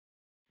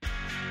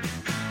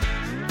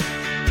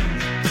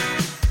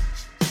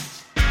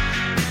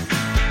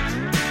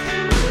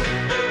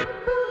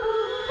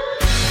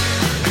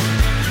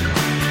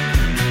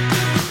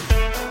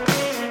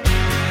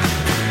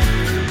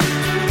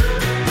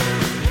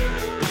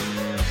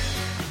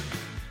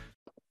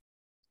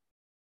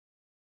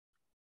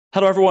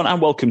Hello, everyone, and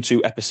welcome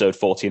to episode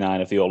 49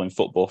 of the All in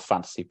Football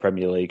Fantasy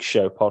Premier League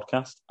show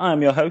podcast.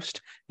 I'm your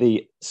host,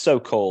 the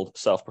so-called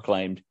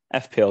self-proclaimed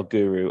FPL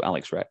guru,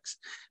 Alex Rex.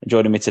 And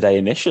joining me today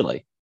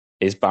initially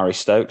is Barry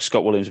Stokes.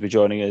 Scott Williams will be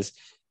joining us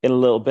in a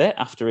little bit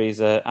after he's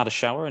had a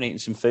shower and eaten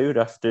some food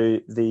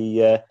after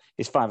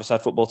his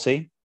five-a-side football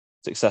team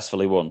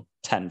successfully won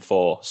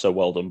 10-4. So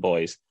well done,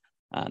 boys.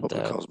 And, Up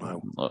the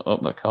Cosmo.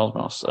 Up the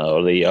Cosmos.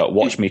 Or the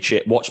watch me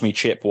chip, watch me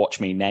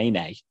nay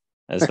nay,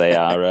 as they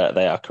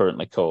are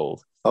currently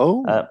called.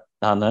 I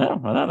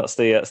know. That's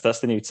the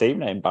new team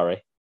name,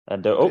 Barry.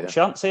 And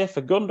chance here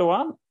for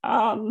Gundogan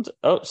and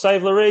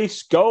save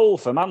Lloris, goal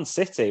for Man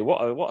City.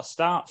 What a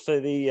start for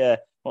the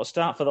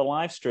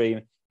live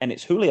stream. And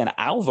it's Julian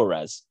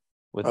Alvarez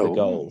with the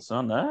goals.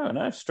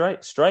 No,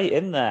 straight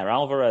in there.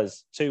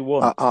 Alvarez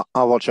 2-1.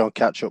 I'll watch on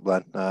catch up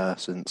then.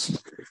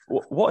 Since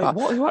what are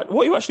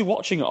you actually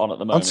watching it on at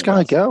the moment? On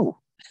Sky Go.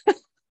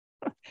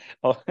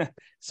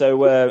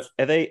 So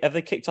have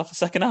they kicked off the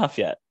second half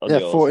yet? Yeah,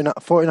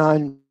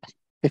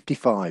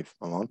 49-55.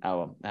 I'm on.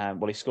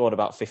 Well, he scored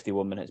about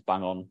 51 minutes,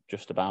 bang on,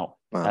 just about.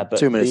 But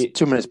 2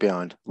 minutes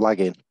behind,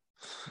 lagging.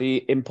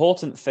 The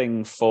important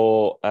thing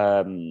for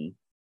the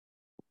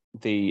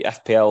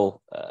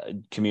FPL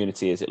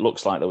community is it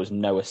looks like there was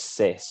no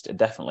assist,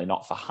 definitely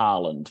not for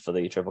Haaland for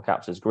the triple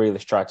captains.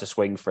 Grealish tried to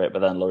swing for it, but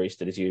then Lloris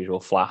did his usual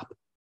flap.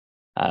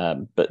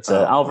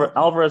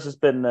 Alvarez has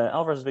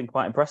been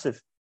quite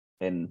impressive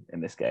in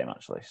this game,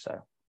 actually.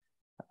 So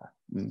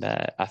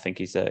I think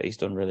he's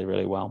done really,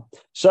 really well.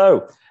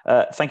 So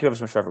thank you ever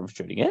so much for everyone for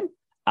tuning in.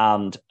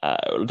 And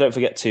don't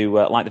forget to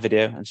like the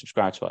video and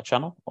subscribe to our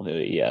channel on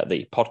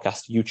the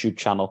podcast YouTube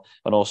channel,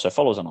 and also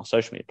follow us on our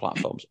social media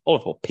platforms, All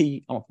in Football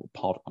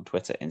Pod on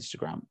Twitter,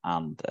 Instagram,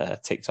 and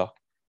TikTok.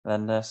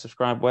 And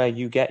subscribe where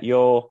you get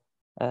your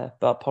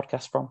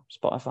podcast from,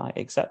 Spotify,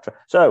 etc.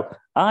 So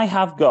I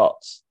have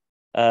got,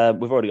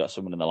 we've already got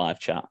someone in the live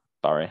chat,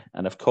 Barry,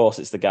 and of course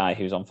it's the guy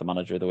who's on for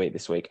Manager of the Week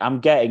this week. I'm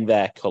getting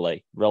there,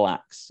 Cully.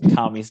 Relax,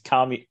 calm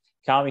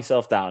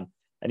yourself down,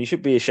 and you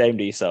should be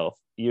ashamed of yourself.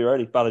 You're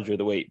already Manager of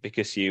the Week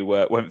because you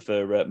went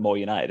for more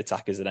United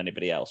attackers than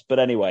anybody else. But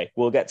anyway,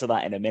 we'll get to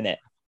that in a minute.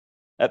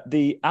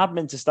 The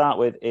admin to start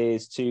with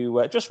is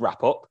to just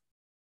wrap up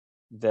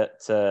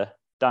that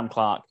Dan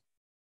Clark,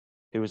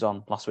 who was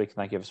on last week,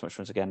 thank you ever so much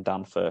once again,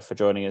 Dan, for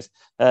joining us,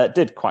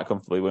 did quite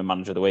comfortably win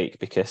Manager of the Week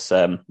because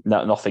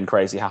nothing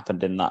crazy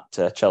happened in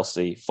that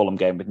Chelsea-Fulham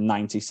game with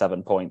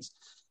 97 points.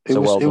 Who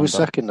was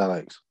second,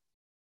 Alex?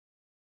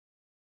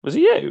 Was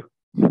it you?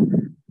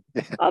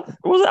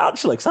 Was it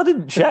actually? Because I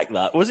didn't check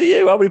that. Was it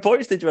you? How many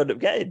points did you end up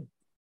getting?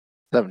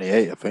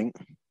 78, I think.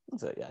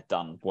 So, yeah,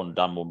 Dan won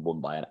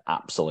by an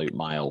absolute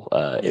mile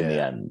in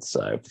the end.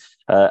 So,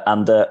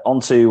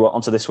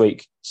 onto this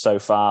week so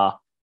far.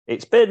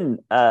 It's been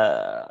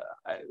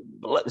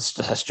let's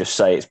just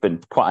say it's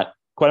been quite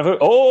a.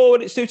 Oh,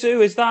 and it's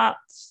 2-2. Is that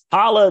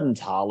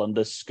Haaland? Haaland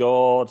has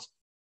scored.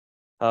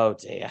 Oh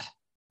dear.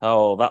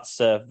 Oh, that's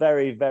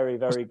very, very,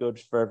 very good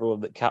for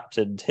everyone that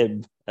captained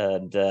him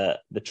and the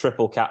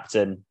triple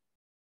captain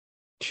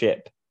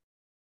chip.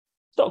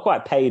 It's not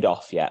quite paid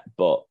off yet,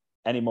 but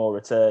any more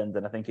returns,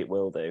 and I think it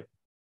will do.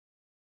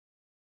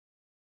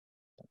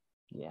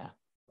 Yeah.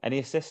 Any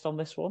assist on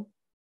this one?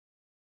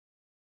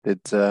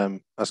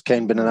 Has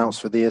Kane been announced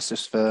for the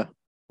assist for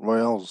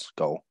Royale's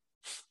goal?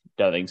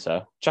 Don't think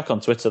so. Check on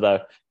Twitter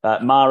though.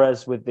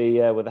 Mahrez with the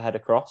header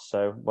cross.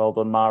 So well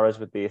done, Mahrez,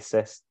 with the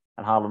assist.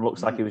 And Haaland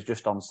looks like he was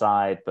just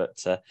onside,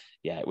 but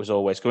it was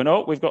always going.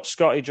 Oh, we've got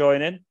Scotty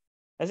joining,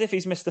 as if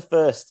he's missed the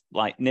first,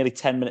 nearly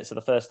 10 minutes of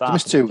the first half. He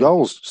missed 2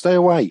 goals. Stay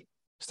away.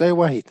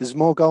 There's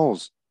more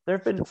goals. There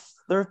have been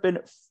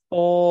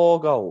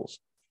 4 goals.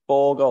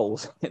 4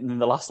 goals in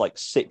the last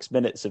 6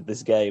 minutes of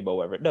this game, or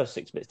whatever. No,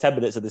 6 minutes, 10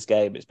 minutes of this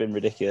game. It's been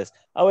ridiculous.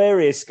 Oh, here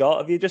he is, Scott.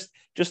 Have you just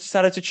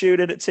decided to tune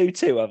in at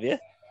 2-2? Have you?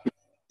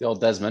 The old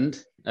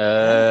Desmond.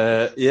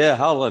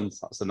 Haaland.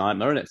 That's a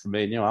nightmare, isn't it, for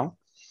me and you, Al?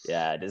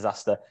 Yeah,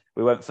 disaster.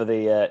 We went for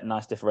the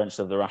nice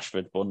differential of the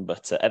Rashford one,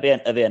 but at the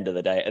end of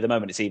the day, at the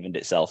moment, it's evened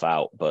itself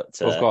out. But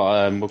we've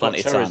got plenty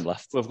of time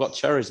left. We've got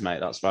cherries, mate.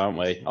 That's right, haven't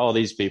we? All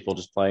these people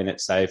just playing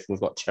it safe. We've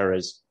got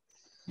cherries.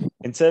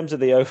 In terms of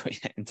the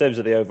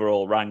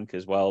overall rank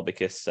as well,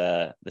 because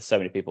there's so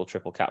many people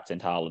triple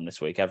captained Haaland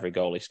this week. Every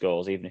goal he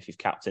scores, even if you've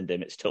captained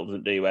him, it still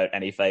doesn't do you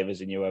any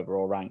favours in your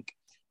overall rank.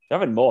 You're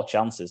having more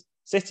chances.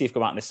 City have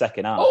come out in the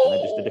second half, and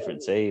they're just a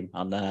different team.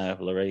 I know,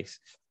 Lloris.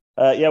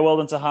 Well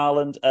done to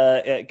Haaland.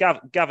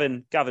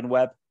 Gavin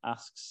Webb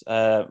asks,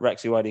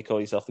 Rexy, why do you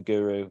call yourself the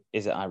guru?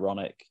 Is it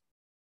ironic?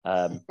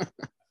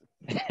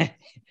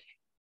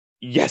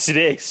 Yes, it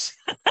is.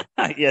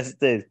 Yes,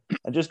 it is.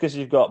 And just because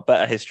you've got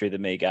better history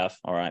than me, Gav,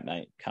 all right,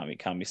 mate,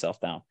 calm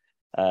yourself down.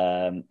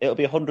 It'll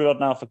be 100 odd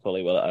now for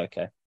Cully, will it?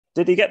 Okay.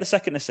 Did he get the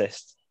second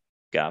assist,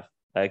 Gav?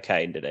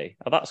 Okay, did he?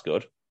 Oh, that's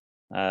good.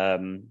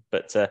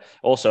 But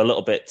also a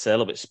little bit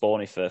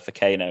spawny for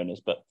Kane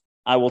owners, but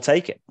I will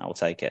take it.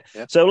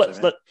 Yeah, so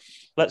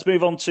let's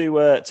move on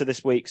to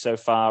this week so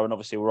far, and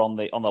obviously we're on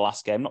the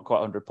last game. Not quite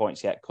 100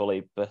 points yet,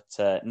 Cully, but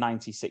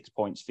 96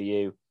 points for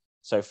you.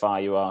 So far,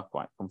 you are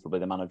quite comfortably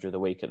the manager of the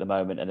week at the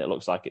moment, and it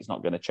looks like it's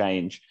not going to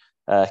change.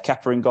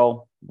 Kepa in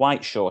goal,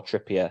 White, Shaw,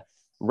 Trippier,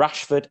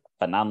 Rashford,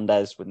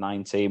 Fernandes with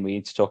 19. We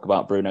need to talk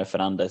about Bruno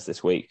Fernandes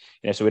this week.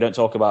 So we don't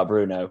talk about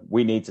Bruno.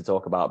 We need to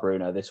talk about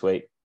Bruno this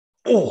week.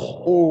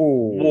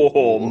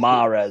 Whoa,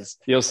 Mahrez.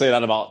 You'll see that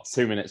in about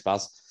 2 minutes,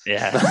 Baz.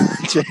 Yeah.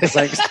 Cheers,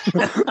 thanks.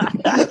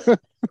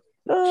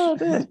 Oh,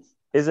 dear.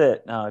 Is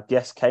it?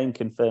 Yes, Kane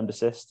confirmed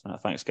assist.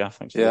 Thanks, Gaff.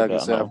 Thanks. Yeah,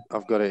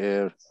 I've got it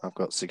here. I've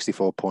got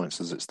 64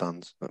 points as it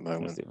stands at the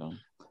moment.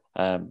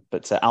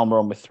 But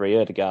Almiron with 3,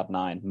 Ødegaard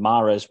 9,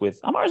 Mahrez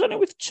only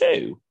with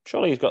 2.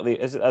 Surely he's got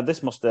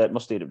this must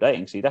need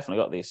updating. So he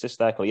definitely got the assist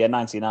there. Yeah,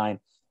 99.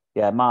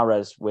 Yeah,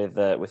 Mahrez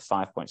with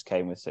 5 points,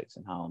 Kane with 6,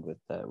 and Haaland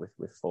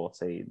with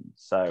 14.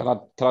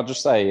 So can I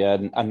just say,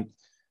 and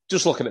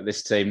just looking at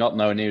this team, not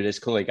knowing who this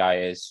Cully guy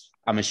is,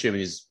 I'm assuming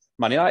he's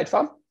Man United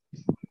fan.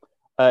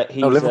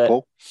 He's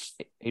Liverpool.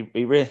 He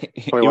really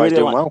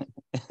doing well.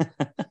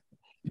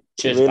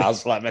 Cheers,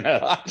 Baz. Let me know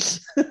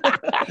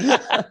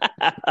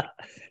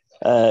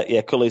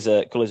that. Cully's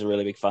a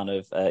really big fan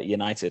of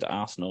United,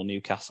 Arsenal,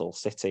 Newcastle,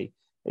 City.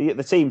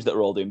 The teams that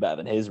are all doing better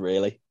than his,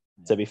 really.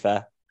 To be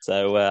fair,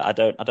 so I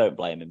don't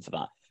blame him for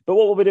that. But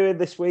what we'll be doing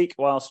this week,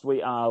 whilst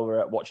we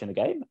are watching the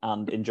game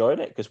and enjoying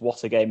it, because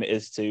what a game it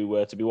is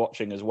to be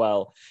watching as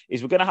well,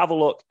 is we're going to have a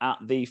look at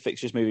the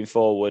fixtures moving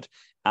forward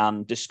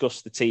and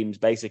discuss the teams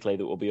basically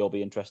that we'll all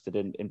be interested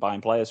in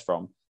buying players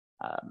from.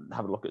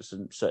 Have a look at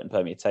some certain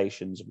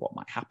permutations of what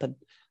might happen.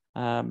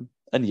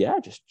 And yeah,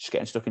 just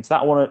getting stuck into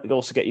that. I want to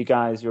also get your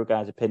guys'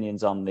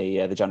 opinions on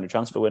the January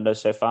transfer window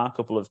so far. A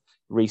couple of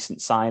recent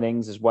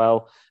signings as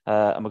well,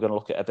 and we're going to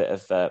look at a bit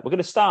of. We're going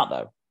to start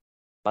though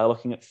by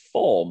looking at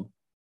form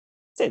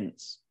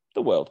since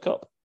the World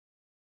Cup.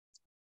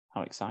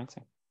 How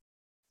exciting!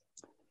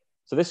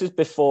 So this is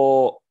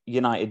before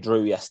United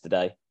drew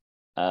yesterday,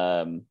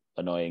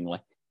 annoyingly.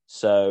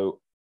 So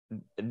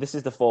this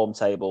is the form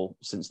table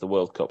since the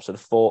World Cup. So the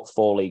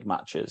four league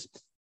matches.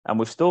 And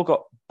we've still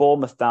got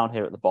Bournemouth down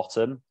here at the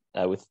bottom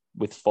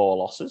with 4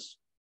 losses.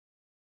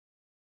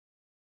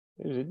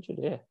 Who's injured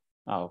here?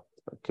 Oh,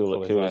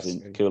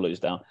 Kulu's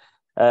down.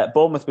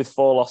 Bournemouth with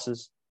 4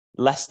 losses.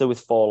 Leicester with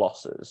 4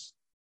 losses.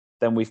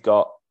 Then we've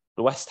got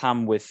West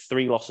Ham with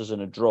 3 losses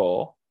and a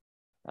draw,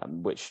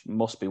 which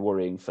must be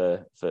worrying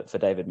for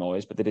David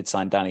Moyes. But they did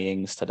sign Danny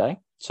Ings today,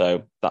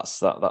 so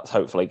that's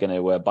hopefully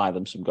going to buy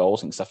them some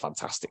goals. I think it's a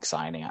fantastic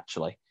signing,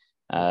 actually.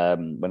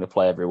 When they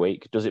play every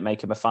week, does it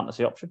make him a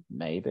fantasy option?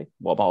 Maybe.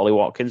 What about Ollie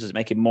Watkins? Does it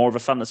make him more of a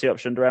fantasy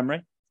option under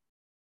Emery?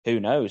 Who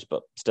knows?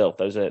 But still,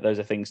 those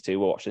are things to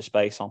watch this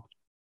space on.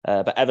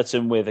 But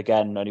Everton with,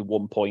 again, only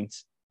 1 point.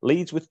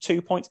 Leeds with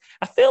 2 points.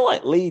 I feel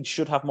like Leeds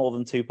should have more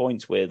than 2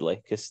 points,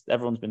 weirdly, because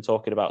everyone's been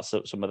talking about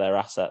some of their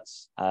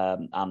assets,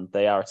 and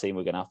they are a team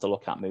we're going to have to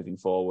look at moving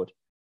forward.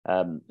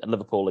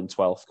 Liverpool in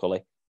 12th,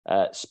 Cully.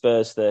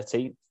 Spurs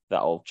 13th.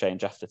 That'll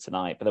change after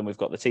tonight. But then we've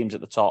got the teams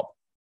at the top,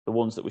 the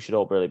ones that we should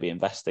all really be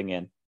investing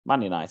in.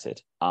 Man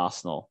United,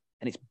 Arsenal,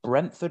 and it's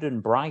Brentford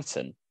and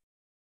Brighton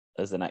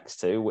as the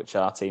next 2, which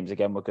are teams,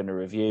 again, we're going to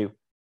review.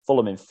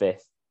 Fulham in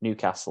 5th,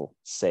 Newcastle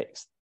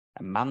 6th,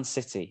 and Man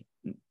City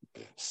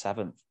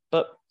 7th.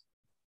 But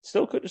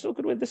still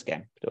could win this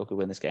game.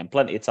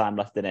 Plenty of time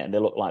left in it, and they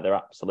look like they're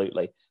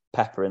absolutely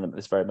peppering them at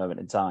this very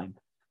moment in time.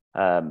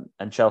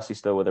 And Chelsea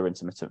still with their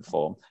intermittent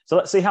form. So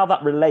let's see how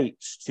that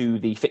relates to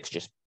the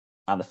fixtures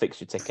and the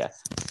fixture ticker.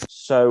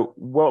 So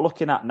what we're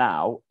looking at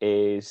now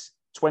is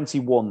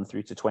 21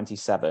 through to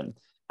 27.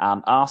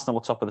 And Arsenal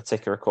are top of the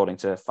ticker according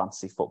to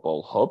Fantasy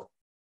Football Hub.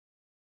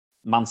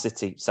 Man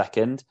City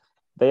second.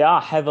 They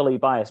are heavily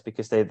biased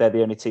because they're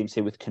the only teams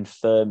here with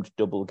confirmed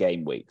double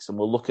game weeks. And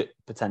we'll look at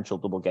potential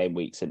double game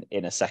weeks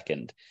in a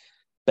second.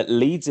 But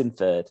Leeds in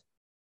 3rd,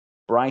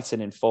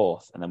 Brighton in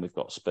 4th, and then we've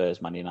got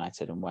Spurs, Man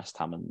United, and West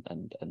Ham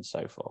and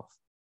so forth.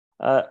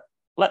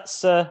 Let's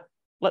start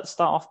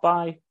off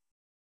by...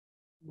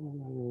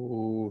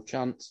 Ooh,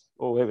 chance.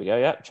 Oh, here we go.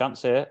 Yeah,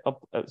 chance here.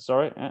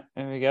 Sorry. Yeah,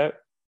 here we go.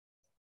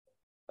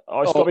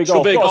 Oh, it's got to be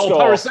goal.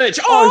 Perisic.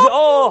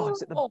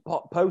 Is it the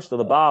post or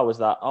the bar? Was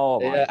that? Oh,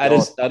 my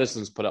God.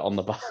 Edison's put it on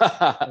the bar.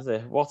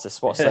 What a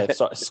save.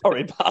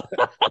 Sorry, Baz.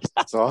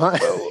 It's all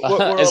right.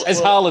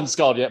 Has Haaland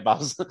scored yet,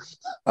 Baz?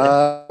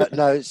 No,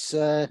 it's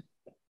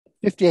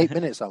 58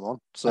 minutes I'm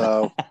on.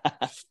 So,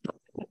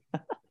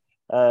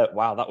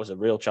 wow, that was a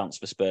real chance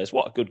for Spurs.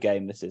 What a good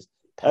game this is.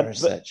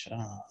 Perisic.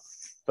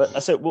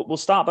 But so we'll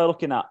start by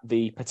looking at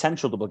the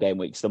potential double game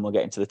weeks, then we'll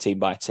get into the team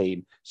by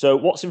team. So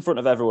what's in front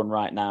of everyone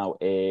right now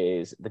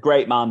is the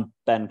great man,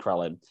 Ben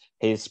Crellin,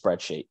 his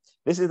spreadsheet.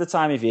 This is the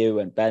time of year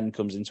when Ben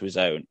comes into his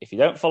own. If you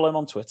don't follow him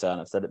on Twitter, and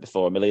I've said it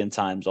before a million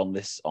times on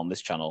this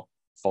channel,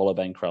 follow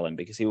Ben Crellin,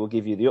 because he will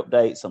give you the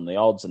updates on the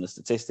odds and the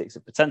statistics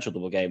of potential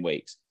double game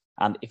weeks.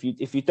 And if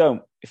you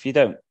don't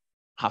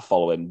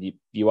follow him,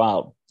 you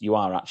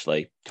are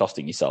actually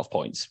costing yourself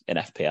points in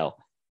FPL.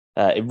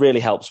 It really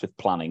helps with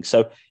planning.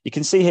 So you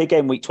can see here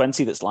game week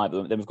 20 that's live.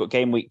 Then we've got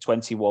game week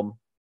 21,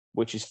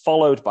 which is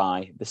followed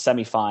by the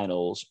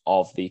semi-finals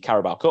of the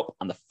Carabao Cup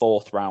and the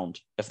 4th round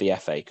of the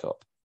FA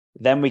Cup.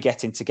 Then we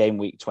get into game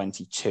week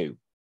 22.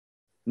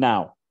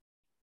 Now,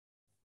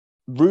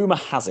 rumour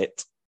has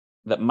it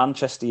that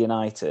Manchester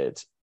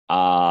United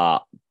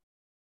are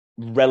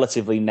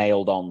relatively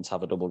nailed on to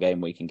have a double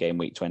game week in game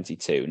week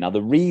 22. Now,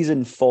 the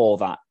reason for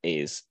that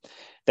is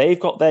they've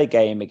got their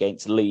game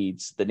against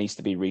Leeds that needs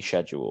to be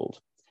rescheduled.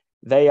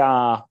 They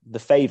are the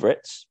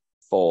favourites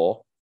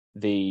for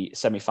the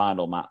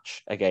semi-final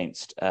match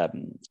against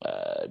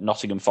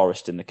Nottingham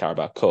Forest in the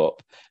Carabao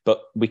Cup,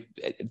 but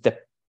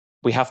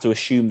we have to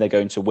assume they're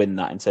going to win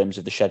that in terms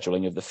of the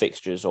scheduling of the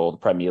fixtures, or the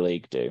Premier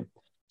League do.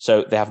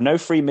 So they have no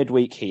free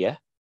midweek here.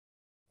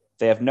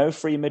 They have no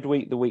free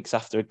midweek the weeks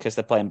after because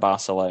they're playing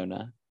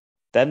Barcelona.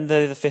 Then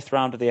they're the fifth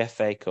round of the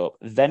FA Cup.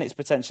 Then it's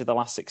potentially the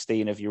last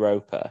 16 of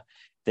Europa.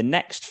 The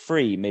next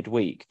free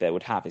midweek they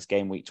would have is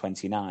game week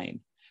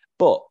 29.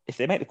 But if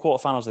they make the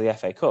quarterfinals of the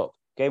FA Cup,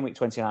 game week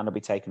 29 will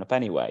be taken up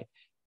anyway.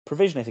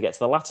 Provisionally, if they get to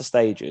the latter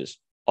stages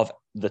of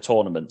the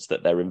tournaments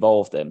that they're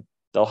involved in,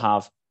 they'll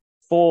have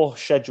 4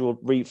 scheduled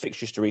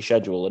fixtures to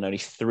reschedule and only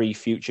 3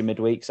 future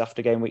midweeks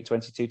after game week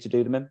 22 to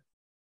do them in.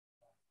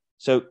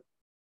 So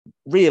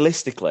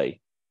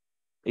realistically,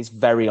 it's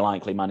very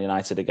likely Man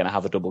United are going to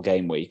have a double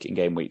game week in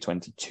game week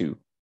 22,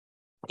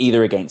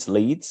 either against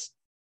Leeds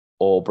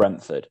or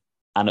Brentford.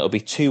 And it'll be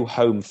 2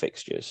 home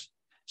fixtures.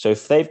 So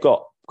if they've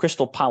got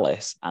Crystal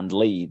Palace and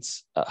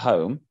Leeds at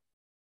home,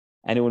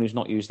 anyone who's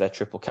not used their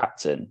triple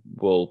captain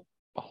will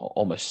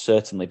almost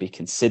certainly be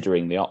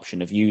considering the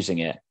option of using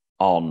it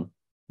on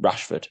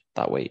Rashford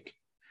that week,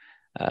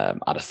 I'd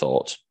have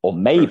thought. Or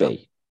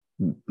maybe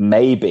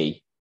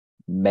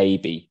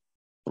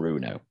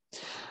Bruno.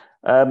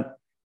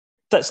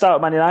 Let's start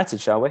with Man United,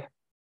 shall we?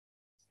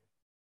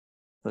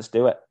 Let's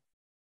do it.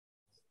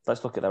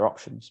 Let's look at their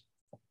options.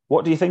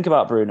 What do you think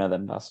about Bruno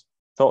then, Baz?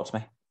 Talk to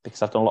me,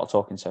 because I've done a lot of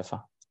talking so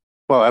far.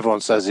 Well,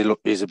 everyone says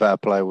he's a better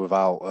player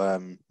without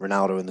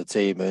Ronaldo in the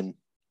team, and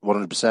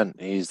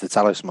 100%, he's the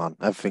talisman.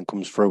 Everything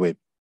comes through him.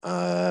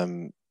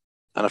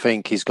 And I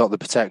think he's got the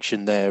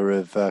protection there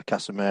of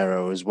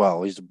Casemiro as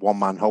well. He's one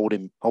man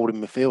holding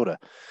midfielder.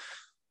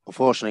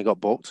 Unfortunately, he got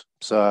booked.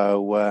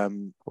 So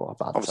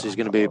obviously, it's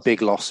going to be a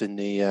big loss in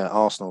the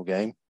Arsenal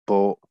game.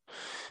 But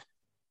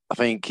I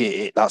think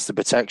that's the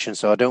protection.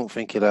 So I don't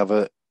think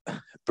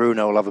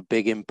Bruno will have a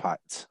big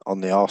impact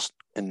on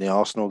in the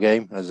Arsenal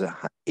game, as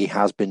he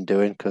has been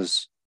doing,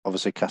 because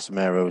obviously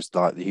Casemiro is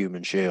like the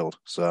human shield.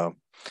 So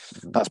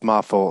that's my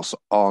thoughts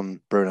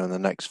on Bruno in the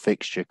next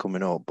fixture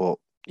coming up. But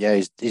yeah,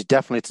 he's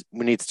definitely,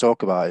 we need to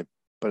talk about him,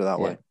 put it that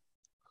way.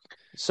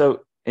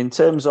 So in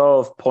terms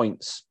of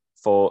points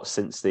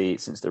since the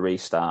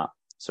restart,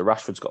 so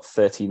Rashford's got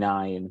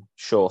 39,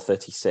 Shaw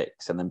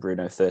 36, and then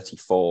Bruno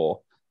 34.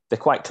 They're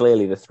quite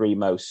clearly the 3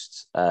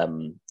 most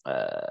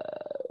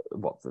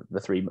the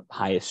 3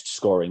 highest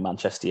scoring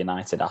Manchester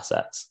United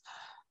assets.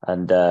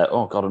 And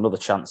another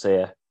chance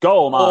here.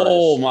 Goal, Mahrez.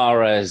 Oh,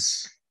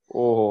 Mahrez.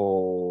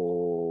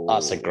 Oh,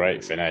 that's a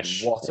great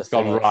finish. What a it's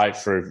gone finish. right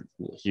through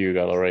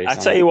Hugo Lloris. I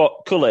tell you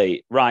what,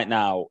 Cully, right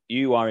now,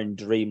 you are in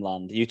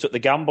dreamland. You took the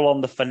gamble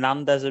on the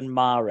Fernandes and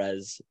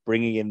Mahrez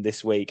bringing in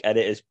this week, and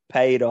it has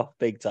paid off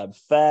big time.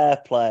 Fair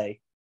play.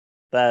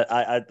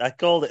 I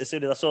called it as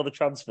soon as I saw the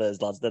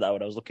transfers, lads, didn't I?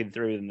 When I was looking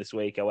through them this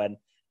week, I went,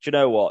 do you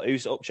know what?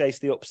 Who's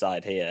chased the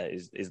upside here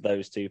is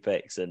those 2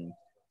 picks. And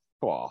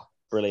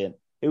brilliant.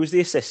 Who was the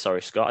assist?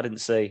 Sorry, Scott, I didn't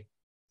see.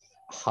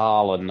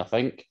 Haaland, I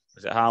think.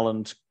 Was it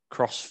Haaland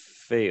cross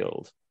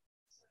field?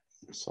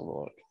 Let's have a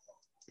look.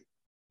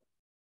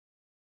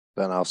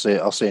 Then I'll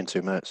see in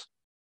 2 minutes.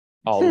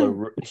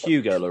 Oh,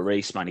 Hugo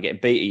Lloris, man, you're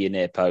getting beat at your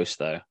near post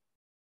though.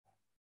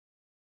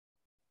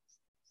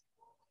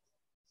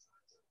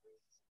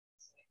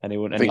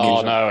 Anyone?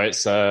 No,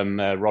 it's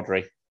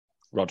Rodri.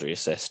 Rodri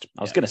assist.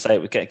 I was going to say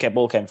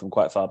ball came from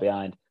quite far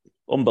behind.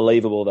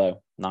 Unbelievable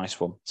though, nice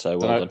one. So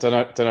don't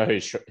know who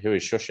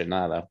is shushing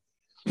now though.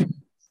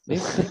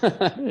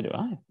 Who do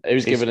I? He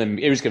was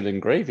giving him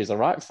grief. He's a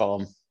right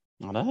form.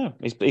 I know.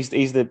 He's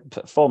the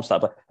form star,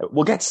 but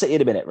we'll get to City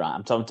in a minute,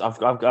 right?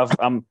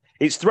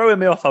 It's throwing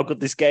me off how good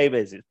this game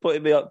is. It's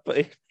putting me up,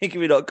 making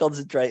me not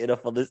concentrate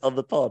enough on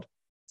the pod.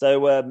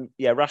 So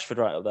Rashford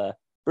right up there.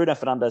 Bruno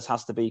Fernandes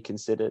has to be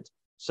considered.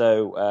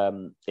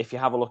 So if you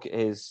have a look at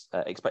his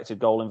expected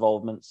goal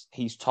involvements,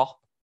 he's top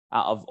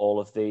out of all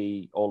of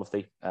the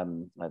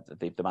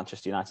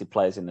Manchester United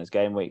players in those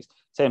game weeks.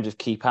 In terms of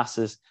key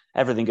passes,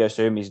 everything goes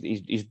to him.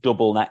 He's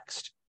double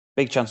next.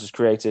 Big chances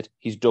created,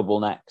 he's double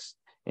next.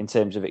 In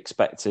terms of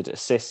expected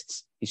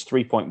assists, he's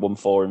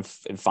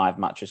 3.14 in 5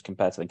 matches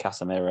compared to the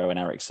Casemiro and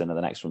Eriksen, and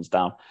the next one's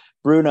down.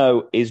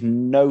 Bruno is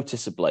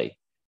noticeably,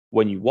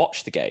 when you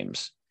watch the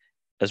games,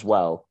 as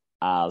well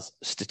as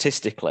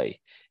statistically,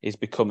 is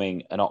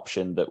becoming an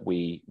option that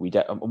we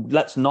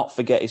let's not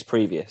forget his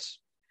previous.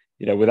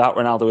 Without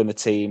Ronaldo in the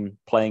team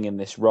playing in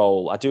this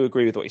role, I do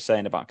agree with what you're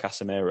saying about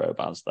Casemiro,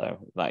 Baz. Though,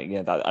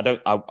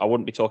 I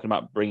wouldn't be talking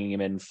about bringing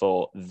him in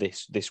for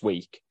this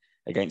week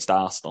against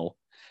Arsenal,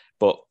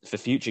 but for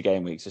future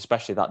game weeks,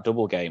 especially that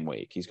double game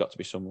week, he's got to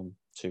be someone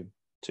to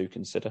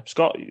consider.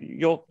 Scott,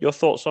 your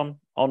thoughts on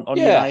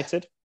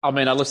United? I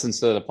mean, I listened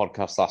to the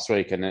podcast last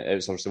week, and it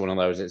was obviously one of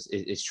those.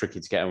 It's tricky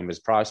to get him with his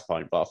price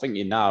point, but I think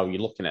you're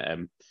looking at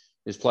him.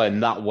 He's playing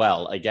that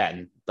well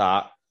again.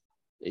 That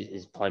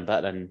he's playing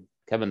better than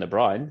Kevin De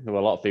Bruyne, who a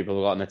lot of people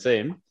have got in the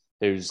team,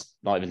 who's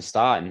not even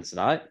starting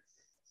tonight.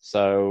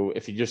 So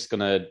if you're just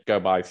going to go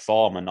by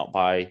form and not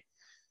by,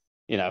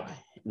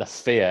 the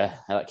fear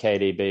that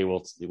KDB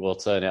will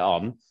turn it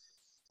on,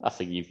 I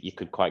think you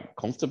could quite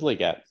comfortably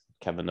get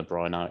Kevin De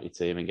Bruyne out of your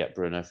team and get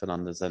Bruno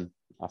Fernandes in.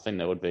 I think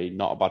that would be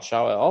not a bad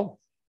shout at all,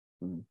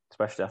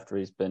 especially after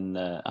he's been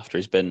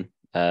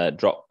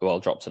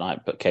dropped tonight.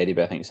 But KDB,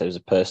 I think, said it was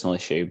a personal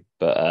issue.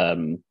 But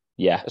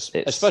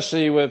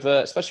especially with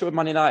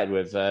Man United,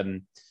 with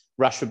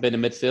Rashford being a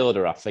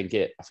midfielder, I think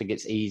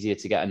it's easier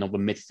to get another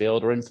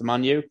midfielder in for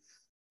Man U.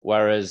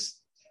 Whereas,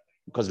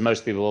 because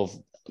most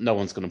people, no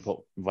one's going to put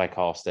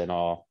Weghorst in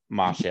or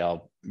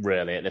Martial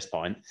really at this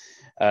point.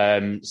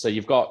 So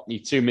you've got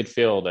your two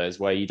midfielders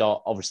where you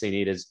don't obviously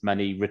need as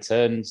many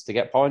returns to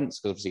get points,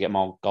 because obviously you get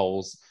more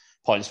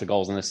points for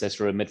goals and assists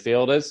from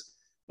midfielders.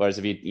 Whereas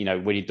if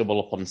when you double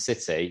up on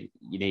City,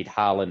 you need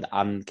Haaland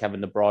and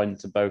Kevin De Bruyne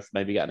to both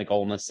maybe get a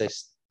goal and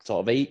assist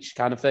sort of each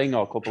kind of thing,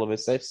 or a couple of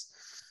assists.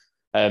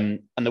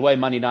 And the way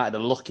Man United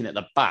are looking at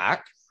the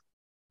back,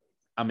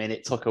 I mean,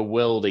 it took a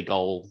worldy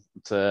goal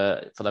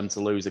for them to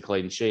lose a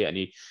clean sheet. And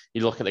you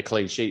look at the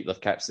clean sheet they've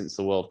kept since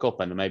the World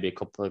Cup, and maybe a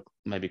couple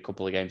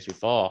of games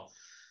before,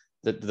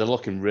 they're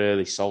looking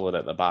really solid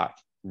at the back,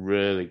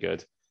 really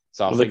good.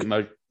 So I think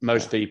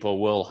most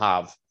people will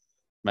have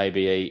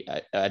maybe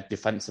a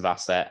defensive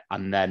asset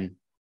and then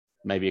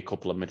maybe a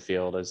couple of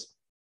midfielders.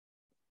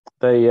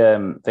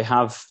 They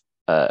have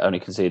only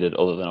conceded,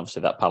 other than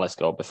obviously that Palace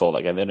goal before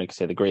that game, they only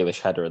conceded the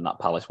Grealish header and that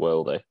Palace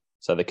worldie.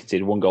 So they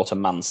conceded one goal to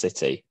Man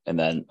City and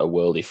then a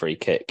worldie free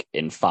kick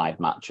in 5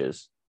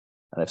 matches,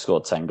 and they've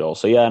scored 10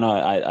 goals. So yeah, no,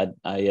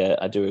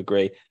 I do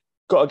agree.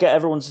 Got to get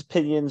everyone's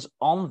opinions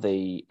on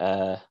the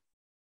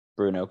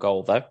Bruno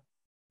goal though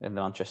in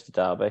the Manchester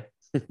derby.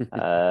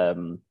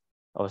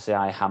 Obviously,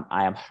 I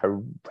am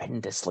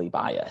horrendously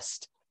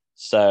biased,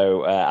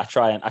 so I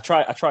try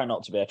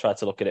not to be. I try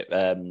to look at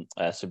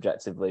it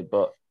subjectively,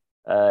 but.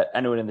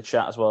 Anyone in the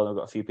chat as well? We've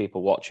got a few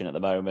people watching at the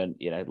moment.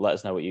 Let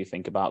us know what you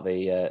think about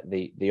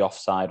the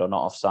offside or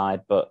not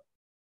offside. But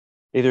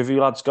either of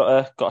you lads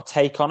got a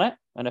take on it,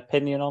 an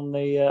opinion on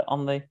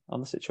the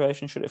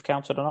situation? Should it have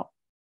counted or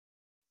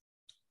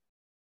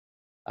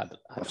not?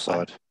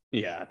 Offside.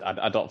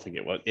 I don't think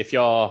it would. If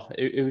you're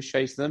who's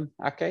chasing them,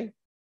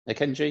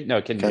 Akenji?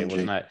 No, Akenji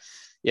wasn't it?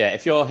 Yeah,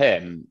 if you're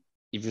him,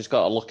 you've just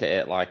got to look at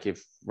it like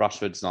if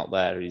Rashford's not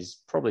there, he's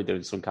probably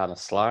doing some kind of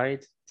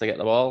slide to get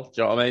the ball. Do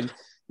you know what I mean?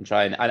 And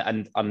trying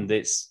and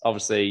it's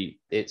obviously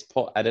it's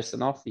put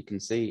Ederson off. You can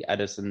see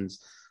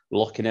Ederson's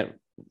looking at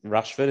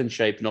Rashford and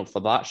shaping up for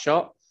that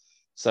shot.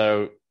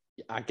 So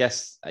I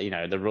guess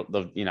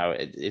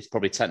it's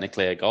probably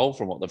technically a goal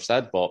from what they've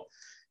said, but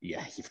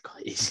yeah,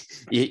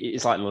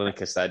 it's like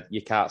Lineker said,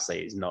 you can't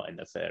say he's not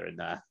interfering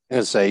there. I was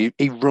going to say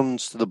he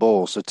runs to the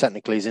ball, so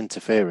technically he's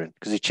interfering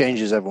because he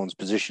changes everyone's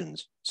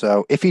positions.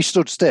 So if he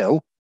stood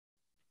still,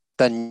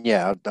 then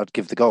yeah, I'd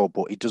give the goal,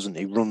 but he doesn't.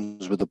 He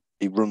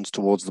runs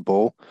towards the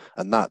ball,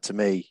 and that to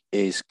me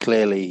is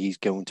clearly he's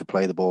going to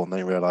play the ball, and then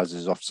he realises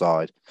he's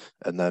offside,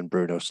 and then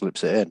Bruno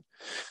slips it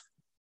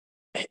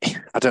in.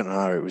 I don't know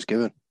how it was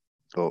given,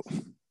 but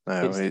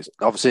it's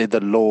obviously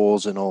the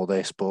laws and all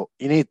this. But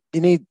you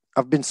need.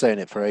 I've been saying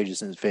it for ages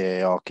since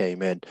VAR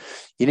came in.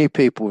 You need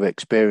people with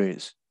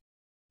experience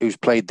who's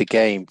played the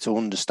game to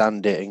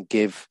understand it and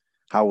give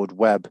Howard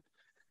Webb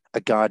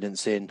a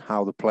guidance in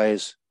how the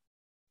players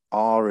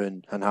are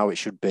and how it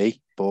should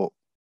be, but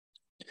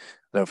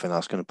I don't think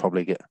that's going to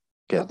probably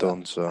get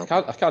done. So I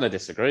kind of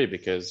disagree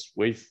because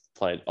we've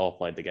all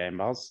played the game,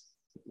 Baz.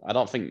 I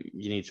don't think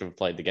you need to have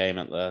played the game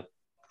at the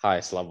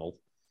highest level.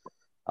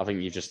 I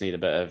think you just need a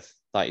bit of,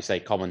 like you say,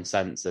 common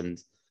sense, and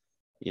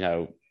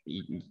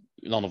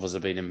none of us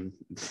have been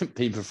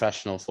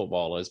professional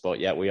footballers,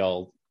 but yet we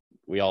all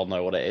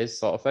know what it is,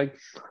 sort of thing.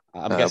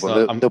 I'm guessing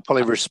they'll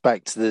probably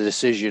respect the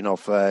decision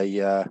of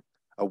a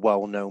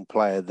well-known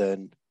player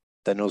than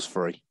us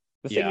three.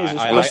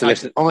 Unless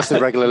the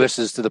regular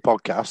listeners to the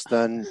podcast,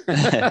 then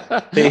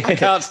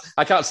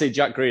I can't see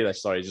Jack Grealish.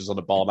 Sorry, he's just on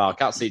the ball now. I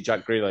can't see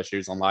Jack Grealish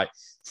who's on like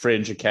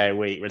 300k a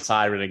week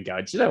retiring and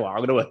going, do you know what? I'm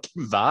going to work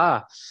in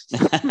VAR.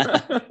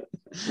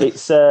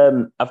 It's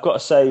I've got to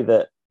say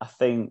that I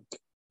think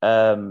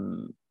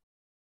the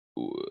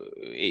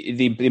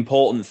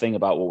important thing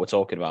about what we're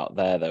talking about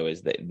there, though,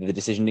 is that the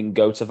decision didn't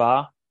go to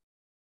VAR.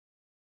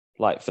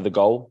 Like for the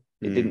goal.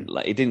 It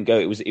didn't go.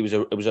 It was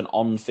an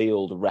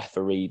on-field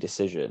referee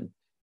decision.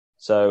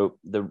 So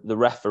the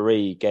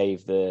referee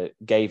gave the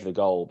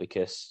goal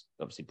because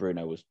obviously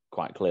Bruno was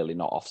quite clearly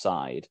not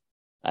offside,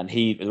 and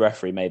the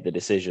referee made the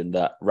decision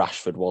that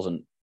Rashford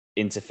wasn't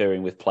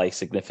interfering with play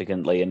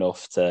significantly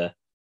enough to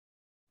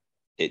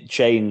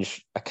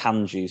change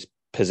Akanji's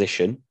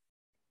position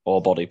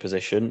or body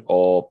position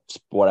or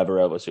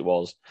whatever else it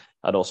was,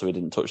 and also he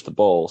didn't touch the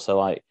ball.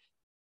 So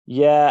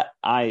Yeah,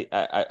 I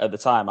at the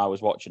time I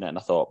was watching it and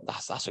I thought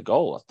that's a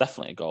goal. That's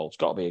definitely a goal. It's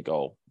got to be a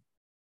goal.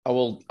 I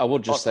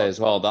would just say as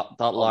well that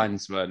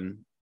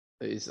linesman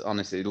is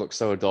honestly, he looks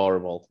so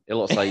adorable. It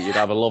looks like you'd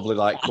have a lovely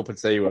cup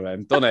of tea with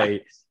him, doesn't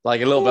he?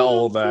 Like a little bit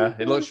older.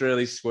 It looks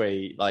really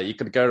sweet. Like you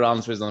could go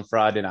around to us on a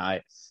Friday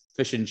night,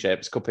 fish and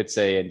chips, cup of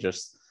tea, and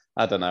just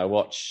I don't know,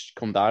 watch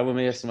Come Die With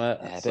Me or something.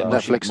 Yeah,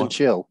 Netflix and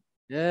chill.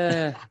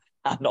 Yeah.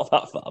 Not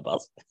that far,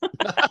 Baz.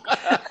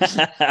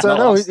 So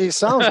no, it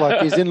sounds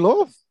like he's in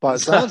love, but it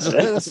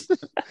sounds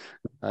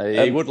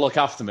he would look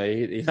after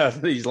me. You know,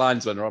 these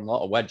linesmen are on a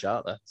lot of wedge,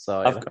 aren't they?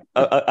 So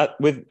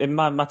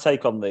my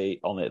take on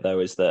it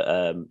though is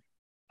that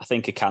I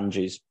think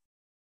Akanji's.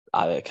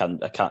 I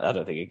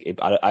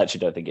actually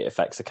don't think it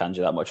affects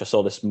Akanji that much. I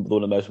saw this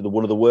one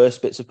of the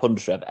worst bits of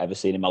punditry I've ever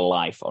seen in my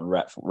life on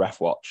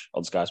Ref Watch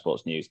on Sky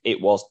Sports News.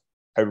 It was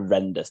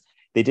horrendous.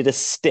 They did a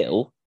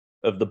still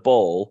of the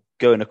ball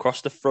going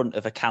across the front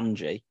of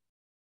Akanji,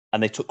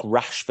 and they took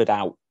Rashford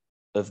out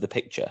of the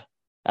picture,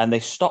 and they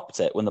stopped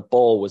it when the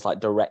ball was like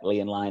directly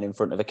in line in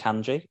front of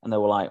Akanji, and they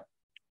were like,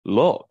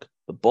 "Look,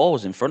 the ball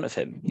was in front of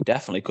him. He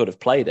definitely could have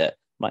played it."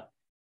 I'm like,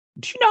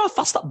 do you know how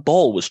fast that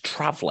ball was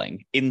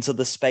travelling into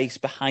the space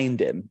behind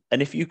him?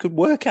 And if you could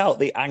work out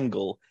the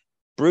angle,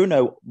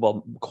 Bruno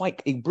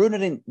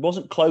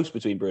wasn't close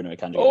between Bruno and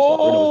Akanji.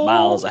 Bruno was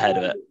miles ahead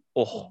of it.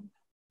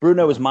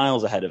 Bruno was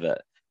miles ahead of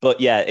it. But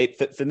yeah,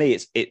 for me,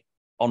 it's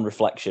on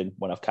reflection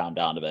when I've calmed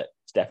down a bit.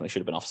 It definitely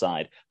should have been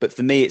offside. But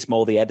for me, it's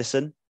more the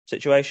Edison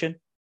situation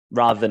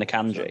rather than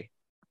Akanji.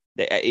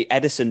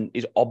 Edison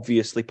is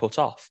obviously put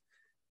off.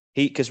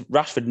 Because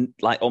Rashford,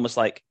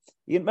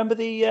 you remember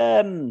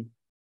the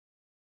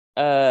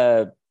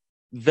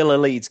Villa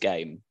Leeds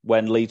game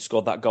when Leeds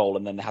scored that goal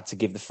and then they had to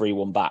give the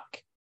 3-1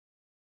 back.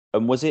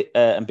 And was it?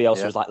 And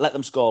Bielsa was like, let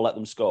them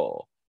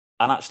score.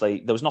 And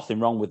actually, there was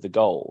nothing wrong with the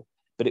goal.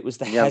 But it was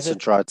the Janssen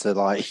tried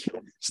to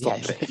stop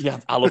it. Yeah,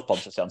 I love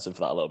Pontus Janssen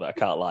for that a little bit. I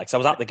can't lie. Because I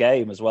was at the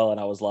game as well, and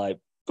I was like,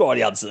 "Go on,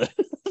 Janssen,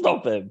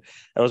 stop him!"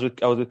 I was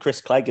with Chris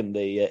Clegg in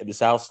the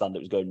South stand. It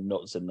was going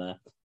nuts in there.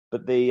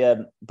 But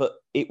but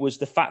it was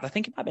the fact. I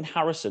think it might have been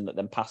Harrison that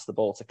then passed the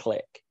ball to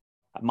Click.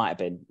 It might have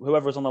been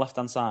whoever was on the left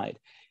hand side.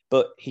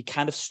 But he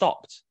kind of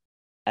stopped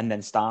and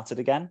then started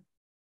again,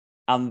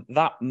 and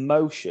that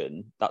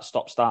motion, that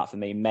stop-start for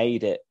me,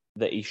 made it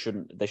that they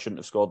shouldn't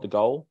have scored the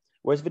goal.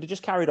 Whereas if it had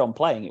just carried on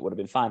playing, it would have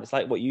been fine. It's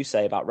like what you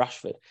say about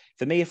Rashford.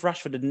 For me, if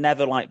Rashford had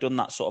never done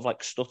that sort of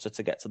stutter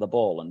to get to the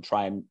ball and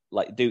try and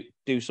do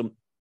some,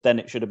 then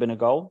it should have been a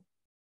goal.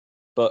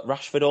 But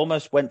Rashford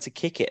almost went to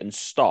kick it and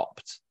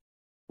stopped,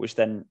 which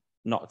then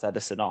knocked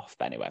Edison off.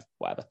 But anyway,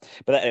 whatever.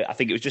 But I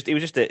think it was just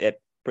a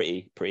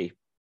pretty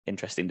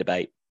interesting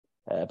debate.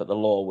 But the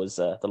law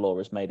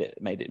has made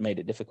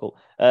it difficult.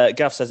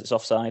 Gav says it's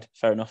offside.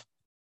 Fair enough.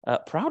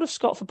 Proud of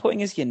Scott for putting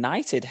his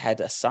United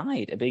head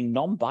aside and being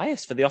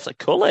non-biased for the offside.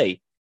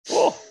 Cully,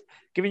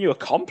 giving you a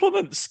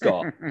compliment,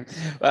 Scott.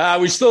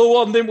 We still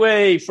won, didn't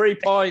we? 3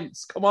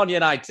 points. Come on,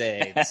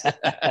 United.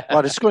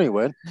 Well, it's going to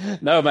win.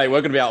 No, mate, we're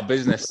going to be out of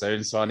business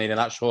soon, so I need an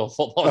actual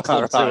football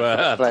club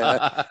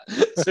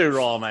too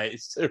raw, mate.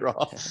 It's too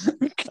raw.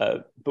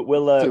 But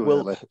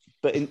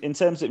But in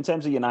terms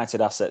of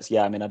United assets,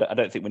 yeah, I mean, I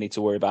don't think we need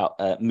to worry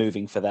about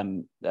moving for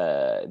them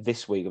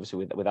this week,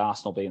 obviously with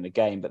Arsenal being the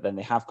game. But then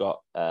they have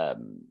got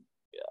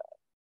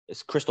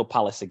it's Crystal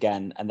Palace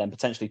again, and then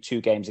potentially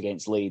 2 games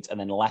against Leeds, and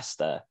then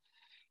Leicester.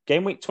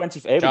 Game week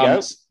 20. Here we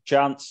go.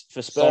 Chance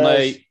for Spurs.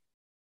 Sonny.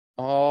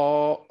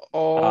 No,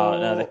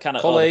 they kind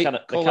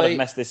of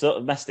messed it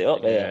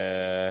up here.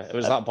 Yeah, it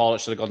was that ball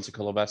that should have gone to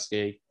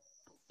Kulusevski.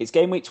 It's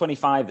game week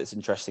 25 that's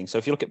interesting. So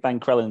if you look at Ben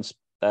Crellin's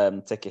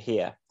ticker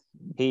here,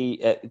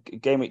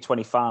 game week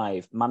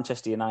 25,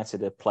 Manchester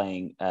United are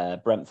playing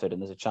Brentford,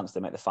 and there's a chance they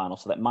make the final.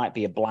 So that might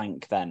be a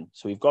blank then.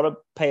 So we've got to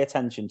pay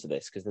attention to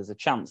this because there's a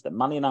chance that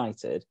Man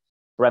United,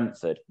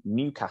 Brentford,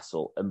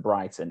 Newcastle, and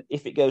Brighton,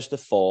 if it goes to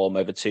form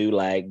over 2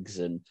 legs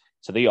and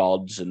to the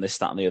odds and this,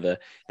 that, and the other,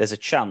 there's a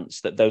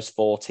chance that those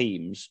 4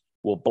 teams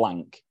will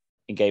blank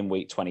in game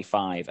week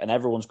 25. And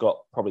everyone's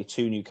got probably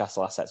 2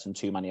 Newcastle assets and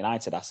 2 Man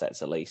United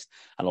assets at least.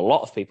 And a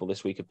lot of people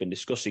this week have been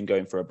discussing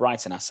going for a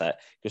Brighton asset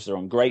because they're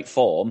on great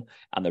form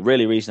and they're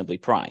really reasonably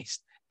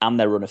priced and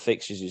their run of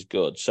fixtures is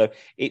good. So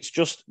it's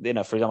just, for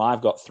example,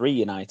 I've got 3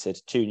 United,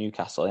 2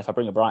 Newcastle. And if I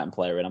bring a Brighton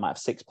player in, I might have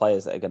 6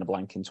 players that are going to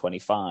blank in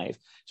 25.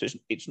 So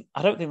it's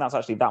I don't think that's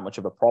actually that much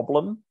of a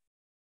problem,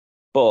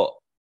 but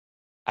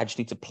I just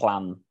need to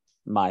plan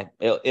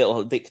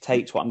it'll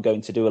dictate what I'm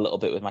going to do a little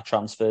bit with my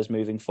transfers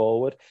moving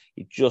forward.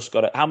 You just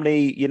got to. How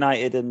many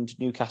United and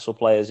Newcastle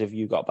players have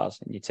you got, Baz,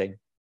 in your team?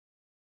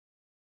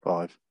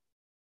 5.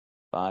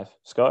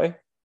 Scotty?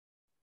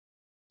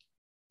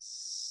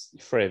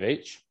 3 of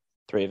each.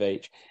 3 of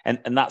each.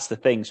 And that's the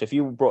thing. So if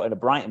you brought in a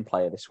Brighton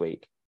player this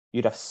week,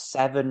 you'd have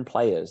 7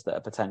 players that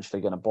are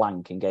potentially going to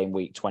blank in game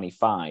week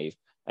 25.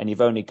 And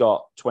you've only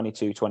got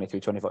 22, 23,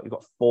 24. You've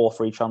got 4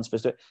 free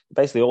transfers.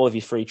 Basically, all of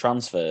your free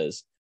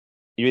transfers,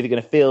 you're either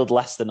going to field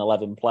less than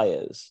 11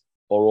 players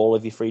or all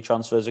of your free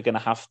transfers are going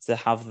to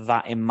have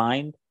that in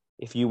mind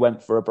if you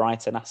went for a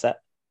Brighton asset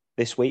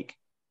this week.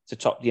 to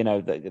top.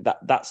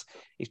 That's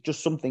it's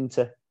just something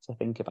to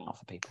think about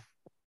for people.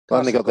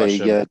 Well, they got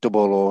the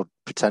double or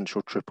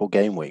potential triple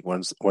game week.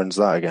 When's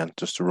that again?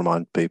 Just to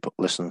remind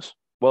listeners.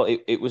 Well,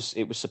 it was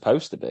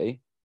supposed to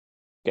be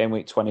game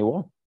week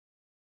 21,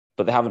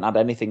 but they haven't had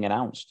anything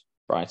announced.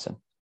 Brighton,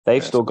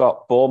 they've still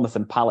got Bournemouth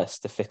and Palace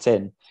to fit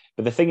in.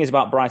 But the thing is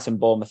about Brighton,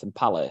 Bournemouth, and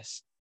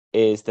Palace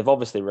is they've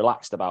obviously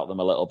relaxed about them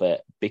a little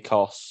bit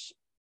because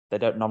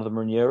none of them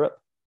are in Europe,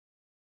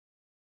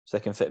 so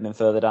they can fit them in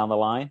further down the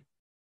line.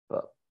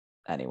 But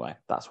anyway,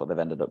 that's what they've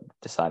ended up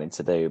deciding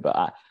to do.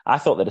 But I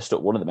thought they'd have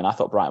stuck one of them in. I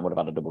thought Brighton would have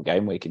had a double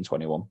game week in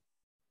 21,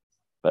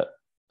 but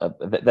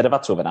they'd have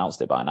had to have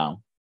announced it by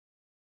now.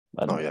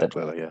 And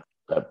clearly, yeah.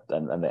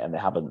 And they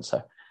haven't.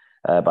 So,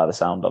 by the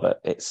sound of it,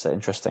 it's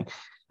interesting.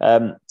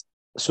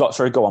 Scott,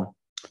 sorry, go on.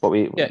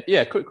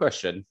 Quick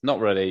question. Not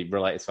really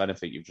related to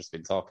anything you've just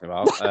been talking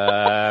about.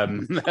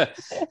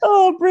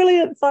 Oh,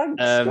 brilliant!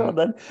 Thanks. Go on,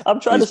 then. I'm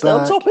trying to stay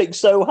on topic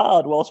so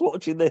hard whilst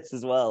watching this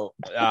as well.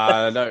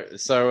 No.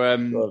 So,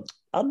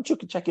 I'm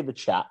checking the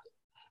chat.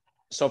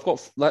 So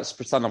let's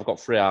pretend I've got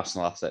 3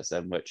 Arsenal assets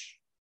in. Which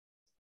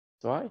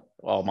do I?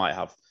 Well, I might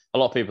have. A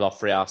lot of people have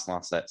 3 Arsenal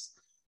assets.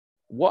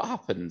 What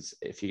happens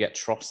if you get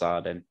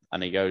Trossard in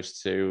and he goes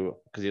to,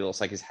 because he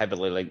looks like he's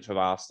heavily linked with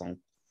Arsenal?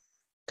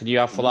 Can you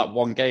have for that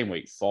one game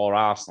week 4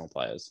 Arsenal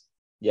players?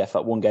 Yeah, for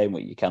that one game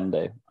week you can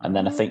do, and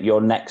then I think your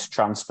next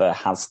transfer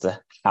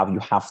you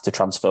have to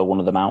transfer one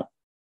of them out.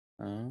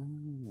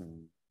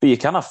 But you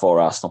can have 4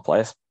 Arsenal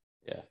players.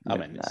 Yeah, I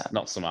mean it's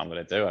not something I'm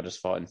going to do. I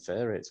just thought in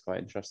theory it's quite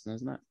interesting,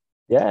 isn't it?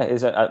 Yeah,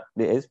 it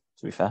is.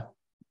 To be fair,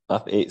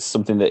 it's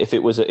something that if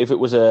it was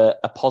a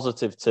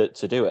positive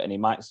to do it, and he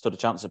might stood a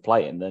chance of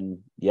playing,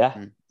 then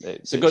yeah,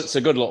 it's a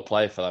good little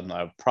play for them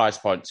though. Price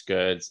point's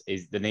good.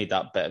 They need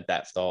that bit of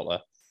depth, don't they?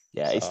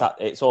 Yeah,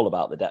 it's all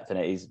about the depth in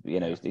it. He's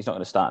not going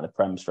to start in the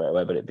Prem straight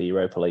away, but it'd be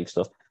Europa League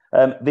stuff.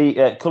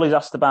 Cully's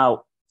asked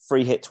about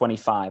free hit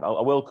 25. I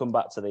will come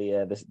back to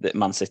the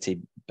Man City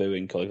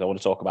booing, Cully. I want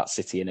to talk about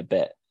City in a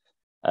bit.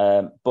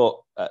 But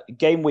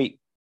game week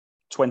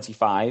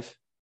 25,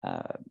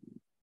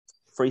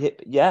 free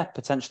hit, yeah,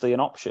 potentially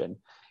an option.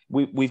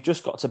 We've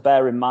just got to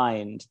bear in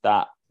mind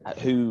that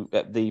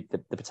the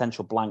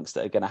potential blanks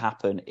that are going to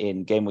happen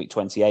in game week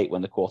 28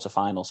 when the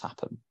quarterfinals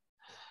happen.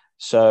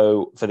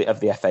 So of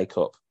the FA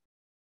Cup.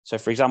 So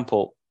for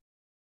example,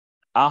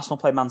 Arsenal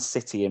play Man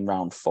City in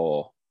round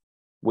 4,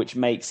 which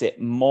makes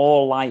it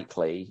more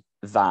likely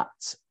that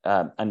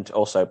and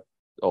also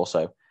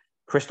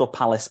Crystal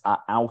Palace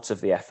are out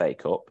of the FA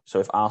Cup. So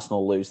if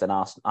Arsenal lose, then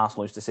Arsenal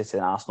lose to City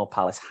and Arsenal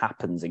Palace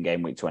happens in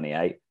game week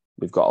 28.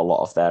 We've got a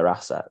lot of their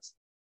assets.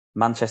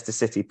 Manchester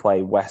City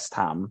play West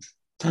Ham.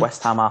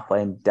 West Ham are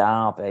playing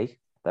Derby,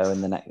 though,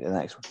 in the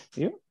next one.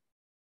 You're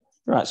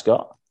right,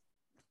 Scott.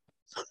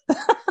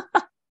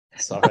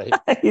 Sorry.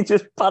 You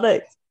just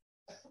panicked.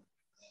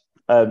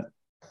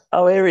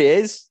 Oh, here he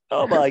is.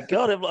 Oh, my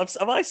God.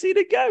 Have I seen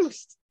a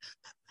ghost?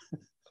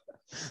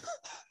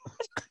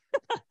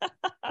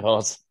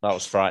 That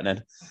was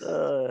frightening.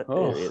 Here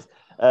he is.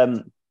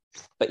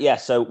 But yeah,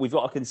 so we've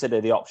got to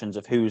consider the options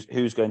of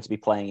who's going to be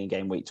playing in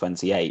game week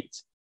 28.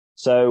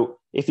 So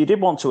if you did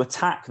want to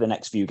attack the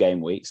next few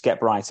game weeks, get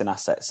Brighton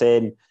assets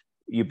in,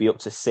 you'd be up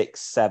to 6,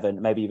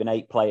 7, maybe even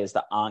 8 players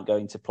that aren't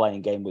going to play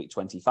in game week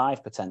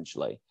 25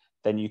 potentially.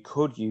 Then you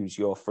could use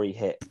your free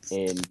hit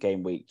in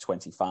game week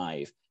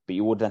 25, but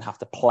you would then have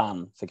to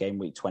plan for game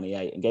week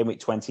 28. And game week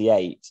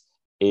 28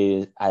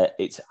 is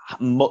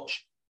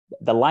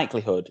the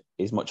likelihood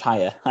is much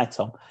higher. Hi,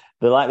 Tom.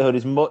 The likelihood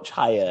is much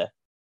higher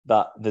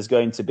that there's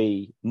going to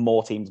be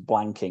more teams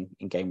blanking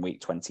in game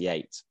week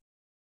 28.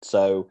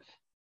 So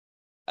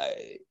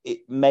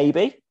it may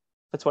be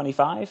for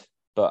 25,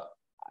 but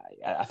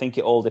I think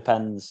it all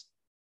depends.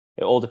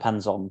 It all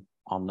depends on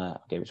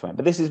game week 20.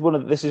 But this is one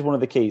of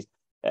the keys.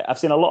 I've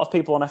seen a lot of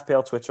people on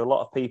FPL Twitter, a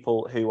lot of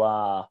people who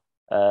are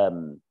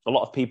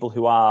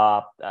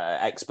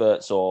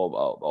experts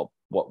or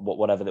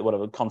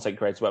whatever content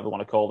creators, whatever they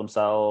want to call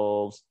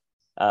themselves,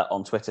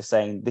 on Twitter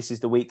saying this is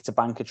the week to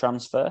bank a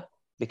transfer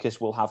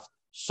because we'll have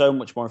so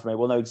much more information.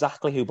 We'll know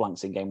exactly who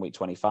blanks in game week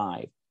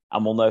 25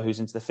 and we'll know who's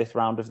into the 5th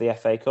round of the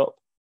FA Cup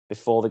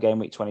before the game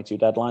week 22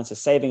 deadline. So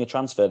saving a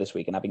transfer this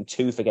week and having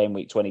 2 for game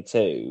week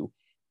 22,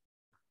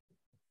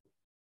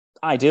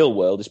 ideal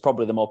world, is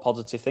probably the more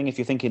positive thing if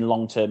you're thinking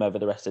long term over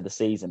the rest of the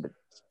season, but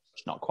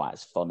it's not quite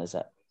as fun, is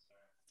it?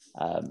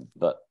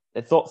 But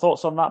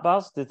thoughts on that,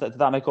 Baz? Did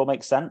that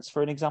make sense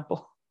for an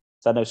example?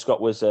 So I know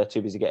Scott was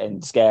too busy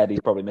getting scared.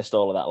 He's probably missed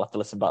all of that. I'll have to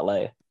listen back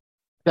later.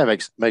 Yeah,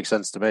 makes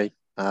sense to me.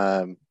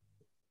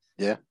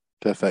 Yeah,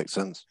 perfect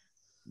sense.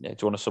 Yeah, do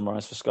you want to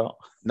summarise for Scott?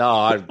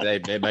 No,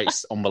 it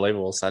makes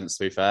unbelievable sense,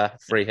 to be fair.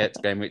 Free hit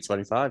game week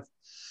 25.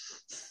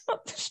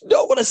 That's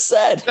not what I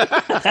said.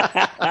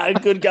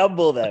 Good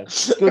gamble, though.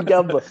 Good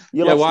gamble.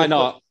 Why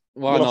not?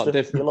 Why not?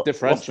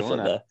 Differential,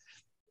 isn't it?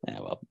 Yeah,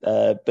 well,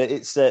 but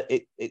it's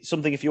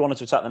something if you wanted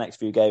to attack the next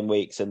few game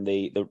weeks and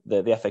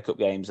the FA Cup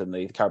games and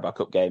the Carabao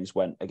Cup games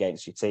went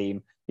against your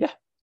team. Yeah,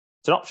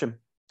 it's an option.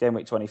 Game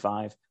week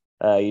 25.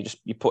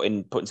 You're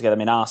putting together. I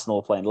mean, Arsenal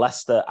are playing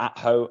Leicester at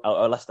home,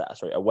 or Leicester,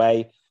 sorry,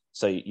 away.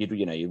 So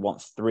you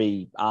want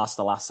 3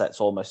 Arsenal assets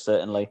almost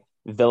certainly.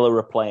 Villa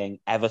are playing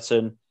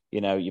Everton.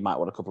 You might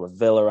want a couple of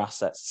Villa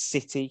assets.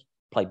 City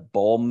play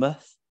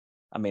Bournemouth.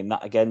 I mean,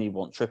 that again, you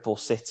want triple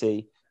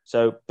City.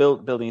 So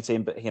building a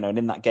team, but and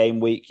in that game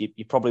week,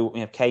 you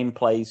probably Kane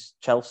plays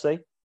Chelsea.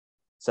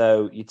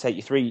 So you take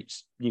your 3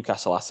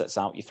 Newcastle assets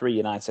out, your 3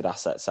 United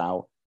assets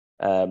out,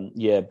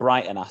 your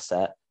Brighton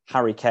asset,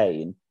 Harry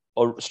Kane,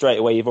 or straight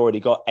away you've already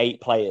got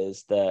 8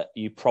 players that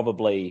you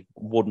probably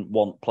wouldn't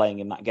want playing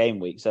in that game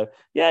week. So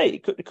yeah,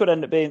 it could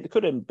end up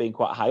being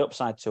quite a high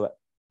upside to it.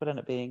 Could end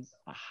up being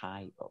a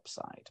high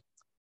upside.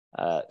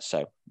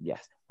 So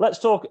yes, let's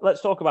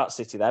talk about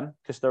City then,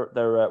 because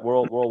we're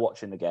all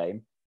watching the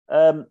game.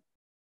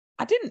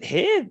 I didn't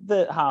hear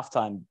the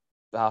halftime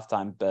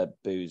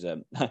boos.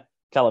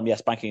 Callum,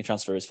 yes, banking and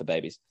transfer is for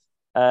babies.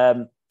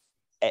 I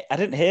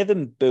didn't hear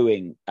them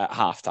booing at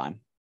halftime.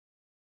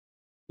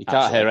 You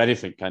can't hear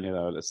anything, can you,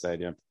 though, at the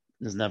stadium?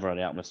 There's never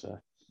any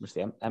atmosphere. Must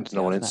be empty.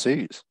 No one in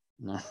seats.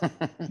 No.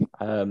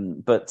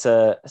 But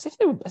as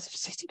if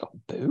City got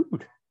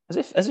booed.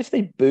 As if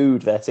they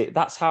booed their team.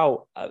 That's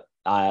how.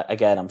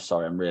 Again, I'm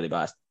sorry, I'm really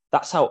biased.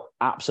 That's how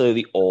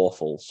absolutely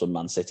awful some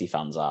Man City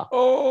fans are.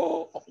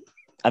 Oh,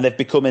 and they've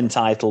become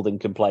entitled and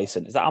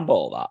complacent. Is that on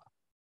ball? That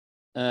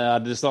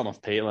there's not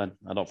enough peeling.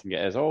 I don't think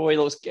it is. Oh, he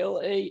looks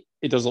guilty.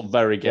 He does look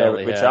very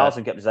guilty.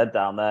 Richarlison kept his head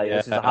down there. Yeah,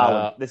 this is a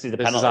Haaland. This is a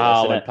penalty. This is a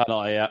Haaland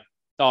penalty. Yeah.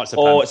 Oh, it's a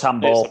pen. Oh, it's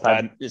handball.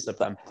 It's a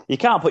pen. You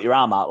can't put your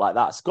arm out like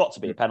that. It's got to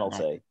be a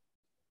penalty.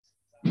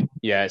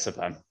 Yeah, it's a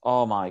pen.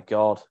 Oh my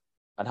god!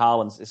 And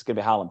it's going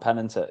to be Haaland pen,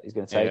 isn't it? He's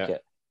going to take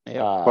it.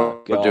 Yeah.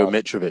 Oh, do a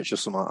Mitrovic,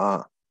 just something like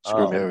that.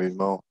 Screw me over even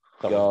more.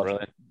 God.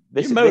 Brilliant.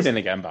 You moaning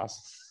again, Baz?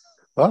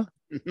 What?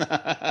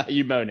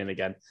 You moaning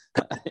again?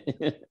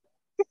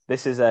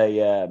 This is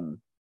a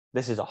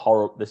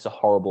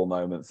horrible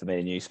moment for me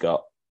and you,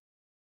 Scott.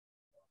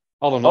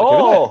 Oh, I'm not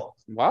giving it.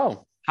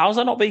 Wow. How's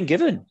that not being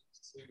given?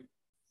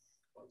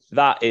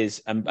 That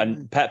is,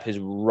 and Pep is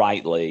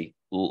rightly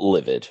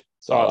livid.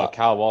 Sorry,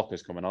 Kyle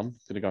Walker's coming on.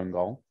 Could have gone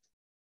goal.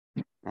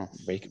 Oh.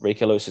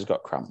 Rico Lewis has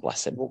got cramp,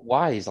 bless him.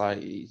 Why? He's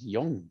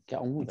young.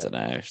 Get on with it. I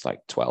don't know. It's like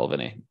 12,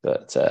 isn't he?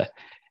 But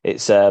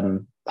it's I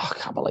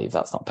can't believe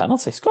that's not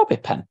penalty. It's got to be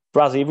a pen.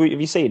 Brazzy,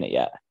 have you seen it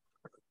yet?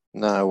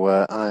 No,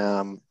 I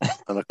am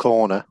on a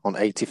corner on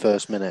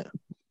 81st minute.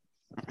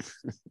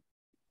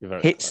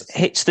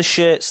 Hits the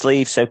shirt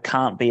sleeve, so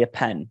can't be a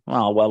pen.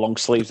 Well, wear long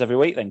sleeves every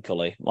week then,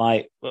 Cully.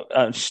 Like,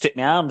 stick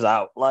my arms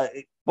out.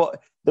 Like, one of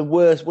the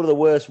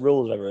worst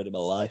rules I've ever heard in my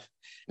life.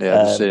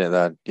 Yeah, I've just seen it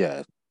then.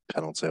 Yeah,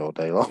 penalty all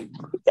day long.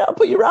 Yeah,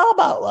 put your arm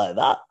out like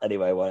that.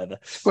 Anyway, whatever.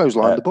 Close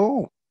line the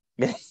ball.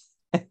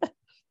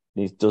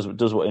 He does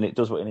what he needs.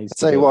 I'll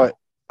tell you what,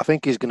 I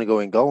think he's going to go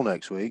in goal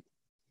next week.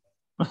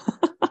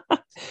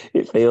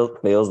 It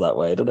feels that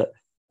way, doesn't it?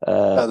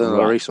 Better than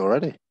Lloris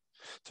already.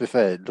 To be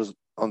fair, it does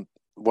on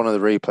one of the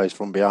replays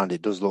from behind.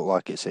 It does look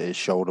like it's hit his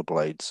shoulder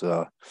blade.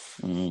 So,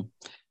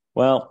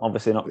 well,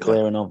 obviously not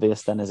clear and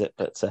obvious, then, is it?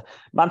 But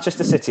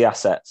Manchester City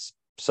assets.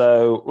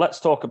 So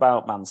let's talk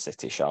about Man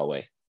City, shall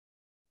we?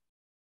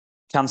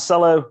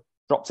 Cancelo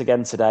dropped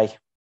again today.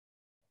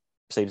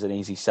 Seems an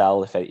easy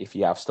sell if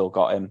you have still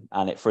got him,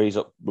 and it frees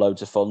up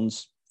loads of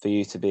funds for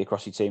you to be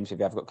across your teams. If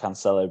you have got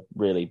Cancelo,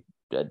 really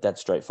dead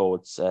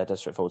straightforward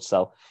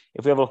sell.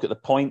 If we have a look at the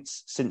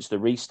points since the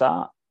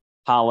restart,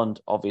 Haaland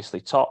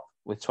obviously top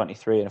with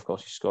 23, and of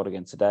course he scored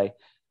again today.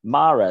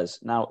 Mahrez,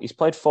 now he's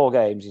played 4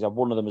 games. He's had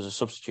one of them as a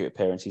substitute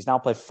appearance. He's now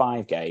played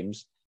 5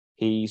 games.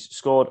 He's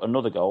scored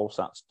another goal,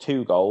 so that's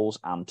 2 goals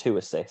and 2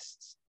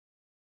 assists.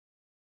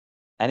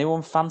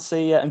 Anyone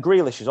fancy? And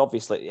Grealish is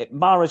obviously...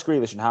 Mahrez,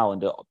 Grealish and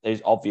Haaland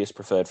is obvious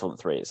preferred front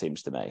 3, it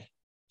seems to me.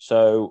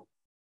 So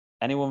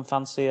anyone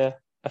fancy a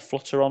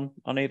flutter on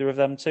either of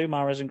them too,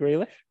 Mahrez and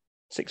Grealish?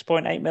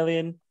 6.8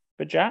 million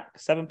for Jack,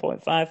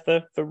 7.5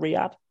 for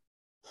Riyadh.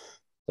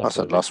 I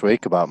said last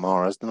week about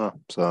Mahrez, didn't I?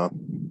 So...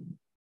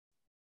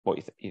 What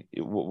you think?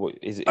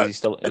 Is he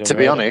still? To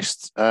be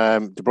honest,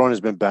 De Bruyne has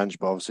been benched,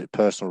 but obviously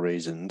personal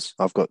reasons.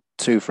 I've got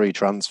 2 free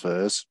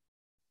transfers.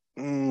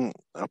 I'm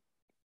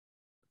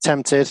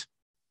tempted.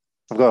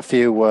 I've got a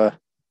few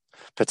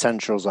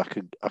potentials I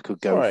could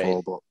go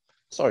for, but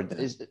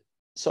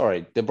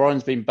De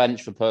Bruyne's been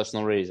benched for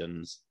personal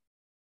reasons.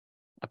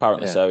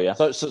 Apparently, so yeah.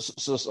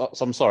 So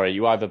I'm sorry.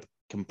 You either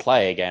can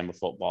play a game of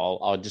football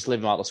or just leave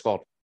him out of the squad.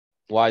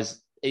 Why is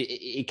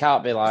he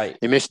can't be like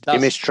he missed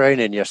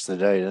training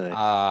yesterday, didn't he?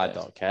 I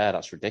don't care.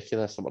 That's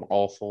ridiculous. What an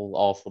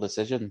awful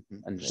decision.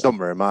 And it doesn't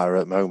really matter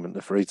at the moment.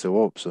 They're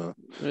 3-2 up, so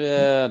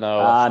yeah,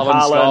 no. And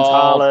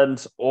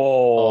Haaland. Oh,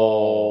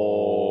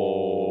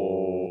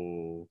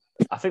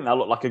 I think that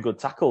looked like a good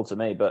tackle to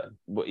me, but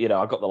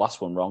I got the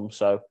last one wrong.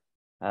 So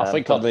I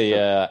think on the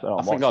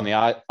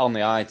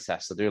eye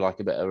test, I do like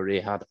a bit of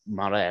Riyad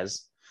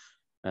Mahrez.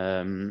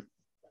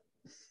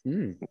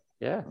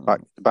 Yeah,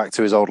 back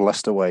to his old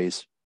Leicester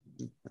ways.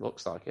 It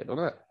looks like it,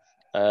 doesn't it?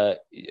 Very,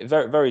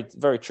 very,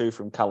 very true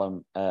from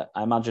Callum. I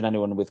imagine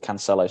anyone with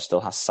Cancelo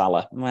still has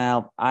Salah.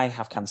 Well, I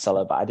have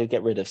Cancelo, but I did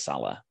get rid of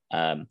Salah.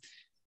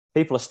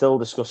 People are still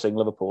discussing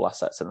Liverpool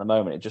assets at the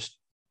moment. It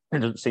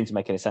doesn't seem to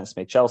make any sense to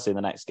me. Chelsea in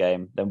the next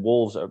game, then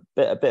Wolves are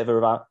a bit of a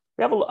rival.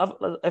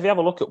 If you have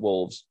a look at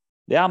Wolves,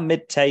 they are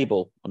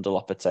mid-table under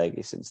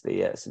Lopetegui since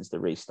the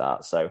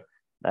restart. So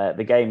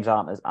the games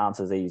aren't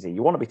as easy.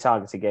 You want to be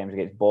targeting games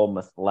against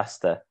Bournemouth,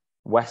 Leicester,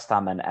 West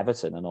Ham, and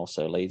Everton, and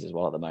also Leeds as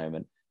well at the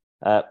moment.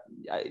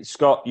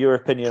 Scott, your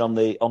opinion on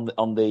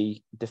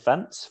the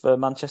defence for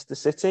Manchester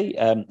City?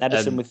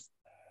 Ederson with.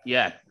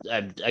 Yeah,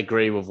 I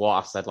agree with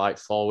what I said like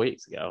 4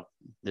 weeks ago.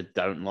 They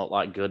don't look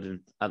like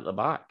good at the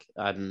back,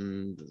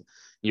 and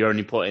you're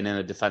only putting in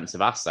a defensive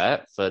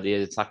asset for the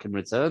attacking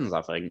returns.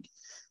 I think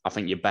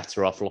you're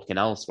better off looking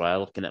elsewhere.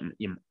 Looking at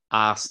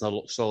Arsenal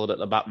looks solid at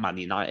the back, Man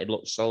United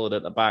looks solid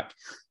at the back.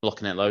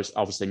 Looking at those,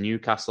 obviously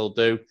Newcastle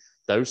do.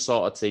 Those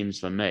sort of teams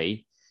for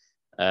me.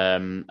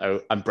 And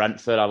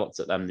Brentford, I looked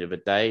at them the other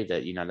day.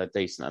 That they're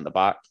decent at the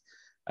back.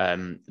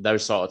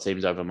 Those sort of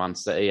teams over Man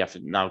City. I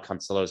think now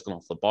Cancelo's gone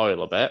off the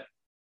boil a bit,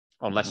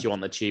 unless you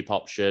want the cheap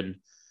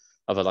option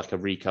of a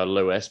Rico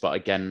Lewis. But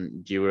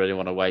again, do you really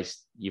want to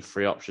waste your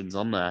free options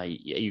on there?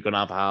 You're going to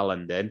have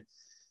Haaland in.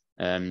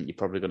 You're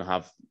probably going to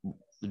have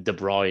De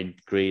Bruyne,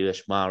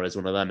 Grealish, Mahrez,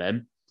 one of them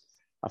in.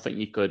 I think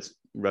you could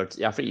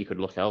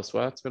look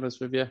elsewhere. To be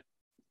honest with you,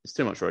 it's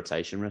too much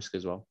rotation risk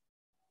as well.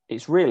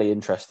 It's really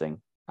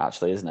interesting,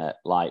 actually, isn't it?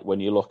 Like when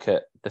you look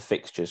at the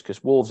fixtures,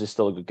 because Wolves is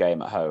still a good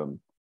game at home.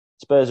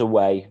 Spurs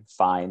away,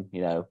 fine.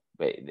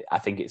 I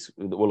think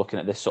we're looking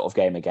at this sort of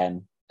game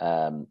again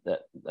at the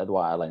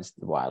White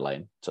Hart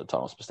Lane,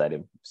 Tottenham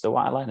Stadium. Still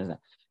White Hart Lane, isn't it?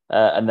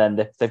 And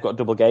then they've got a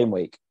double game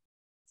week.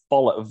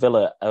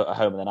 Villa at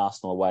home and then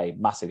Arsenal away.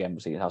 Massive game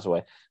between house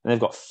away. And they've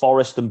got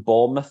Forest and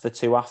Bournemouth, the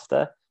two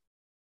after.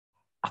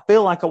 I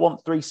feel like I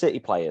want 3 City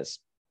players,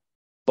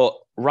 but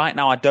right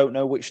now I don't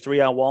know which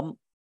 3 I want,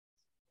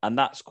 and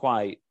that's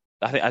quite.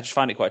 I just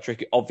find it quite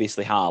tricky.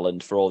 Obviously,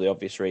 Haaland for all the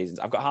obvious reasons.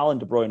 I've got Haaland,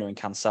 De Bruyne, and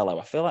Cancelo.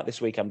 I feel like this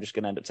week I'm just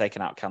going to end up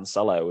taking out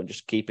Cancelo and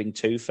just keeping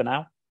 2 for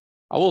now.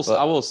 I will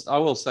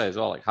say as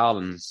well, like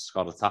Haaland's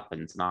got a tap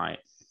in tonight.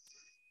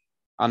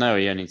 I know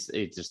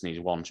he just needs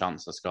one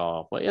chance to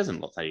score, but he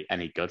hasn't looked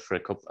any good for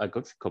a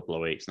good couple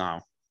of weeks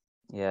now.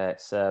 Yeah,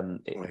 I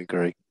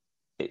agree.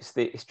 It's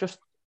just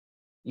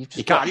you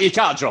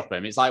can't drop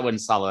him. It's like when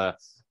Salah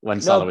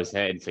was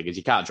hitting figures,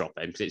 you can't drop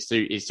him because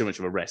it's too much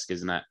of a risk,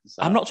 isn't it?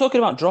 So. I'm not talking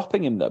about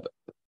dropping him though,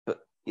 but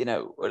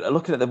we'll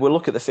look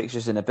at the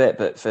fixtures in a bit.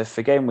 But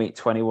for game week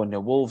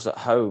 21, Wolves at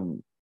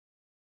home.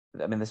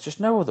 I mean, there's just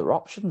no other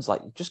options.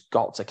 Like you just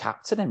got to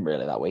captain him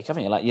really that week,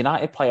 haven't you? Like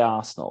United play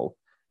Arsenal,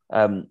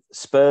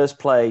 Spurs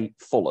play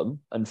Fulham,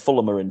 and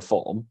Fulham are in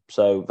form,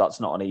 so that's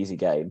not an easy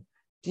game.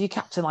 Do you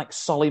captain like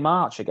Solly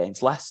March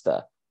against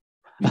Leicester?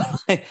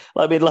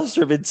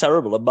 Leicester have been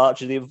terrible, and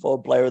March is the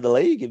informed player of the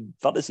league in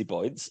fantasy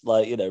points.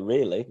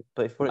 Really.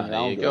 But if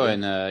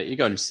you're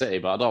going City,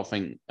 but I don't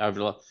think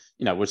over.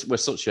 We're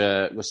such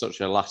a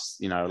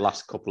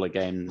last couple of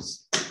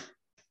games,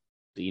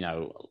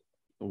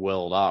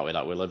 world, aren't we,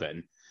 that we live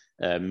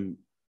in?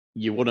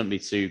 You wouldn't be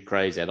too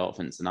crazy, I don't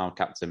think, to now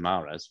captain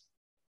Mahrez.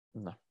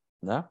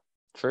 No,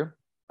 true.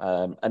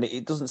 And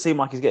it doesn't seem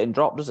like he's getting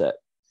dropped, does it?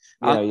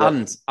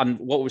 And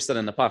what we've said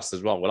in the past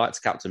as well, we like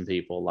to captain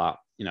people that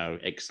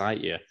excite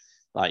you.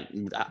 Like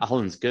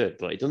Haaland's good,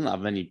 but he doesn't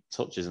have many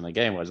touches in the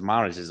game, whereas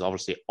Mahrez is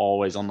obviously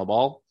always on the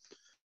ball.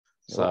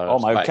 So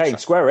Kane,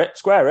 square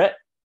it.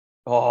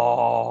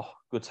 Oh,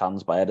 good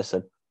hands by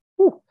Ederson.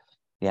 Woo.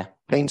 Yeah,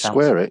 Kane,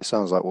 square it.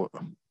 Sounds like what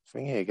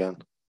thingy again?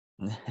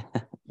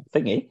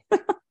 Thingy.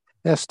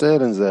 Yeah,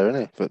 Sterling's there,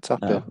 isn't he? But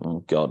tap him.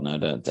 Oh God, no!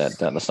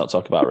 Don't. Let's not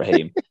talk about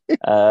Raheem.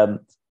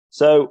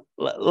 So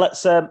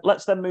let's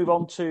then move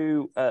on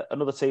to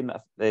another team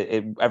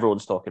that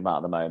everyone's talking about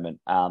at the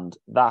moment, and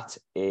that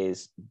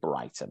is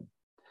Brighton.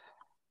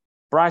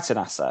 Brighton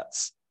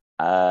assets.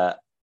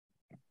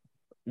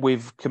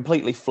 We've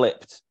completely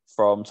flipped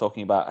from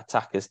talking about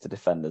attackers to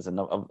defenders, and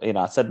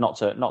I said not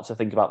to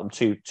think about them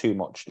too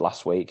much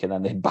last week, and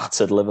then they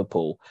battered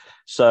Liverpool.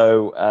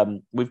 So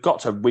we've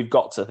got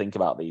to think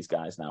about these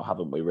guys now,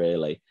 haven't we?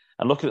 Really,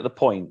 and looking at the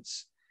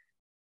points.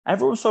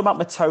 Everyone's talking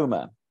about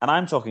Matoma, and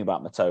I'm talking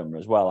about Matoma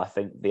as well. I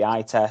think the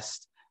eye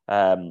test,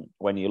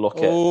 when you look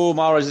at... Oh,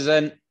 Mahrez is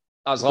in.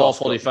 That's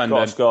awful defending.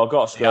 Got to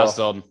score. He has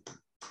done.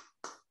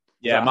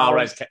 Yeah,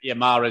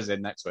 Mahrez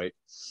in next week.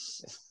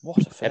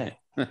 What a finish.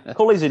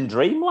 Cully's in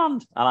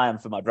dreamland, and I am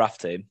for my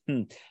draft team.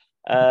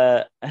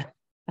 That's...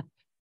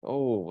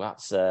 who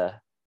was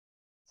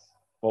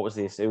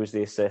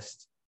the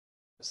assist?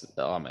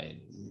 I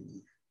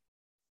mean...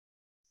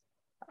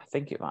 I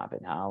think it might have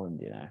been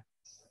Haaland,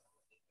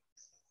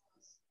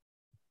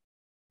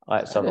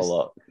 Let's have a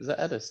look. Is it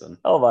Ederson?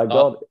 Oh my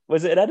God.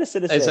 Was it an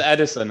Ederson assist? It's an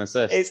Ederson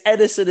assist. It's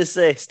Ederson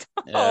assist.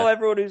 Yeah. Oh,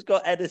 everyone who's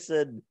got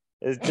Ederson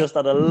has just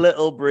had a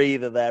little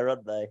breather there,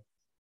 haven't they?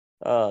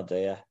 Oh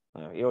dear.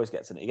 He always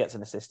gets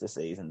an assist a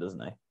season,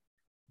 doesn't he?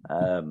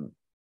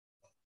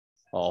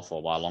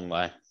 Awful by a long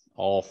way.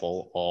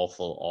 Awful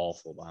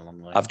by a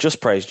long way. I've just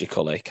praised you,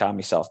 Cully. Calm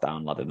yourself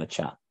down, lad, in the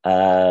chat.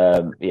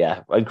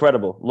 Yeah,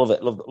 incredible. Love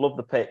it. Love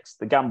the picks.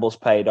 The gamble's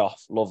paid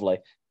off. Lovely.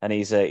 And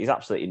he's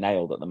absolutely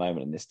nailed at the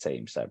moment in this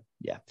team. So,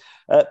 yeah.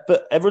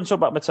 But everyone's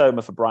talking about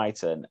Matoma for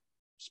Brighton.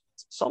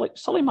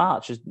 Solly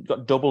March has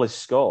got double his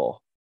score.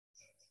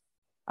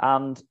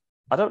 And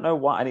I don't know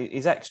why. And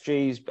his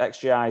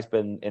XGI has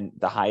been in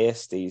the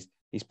highest. He's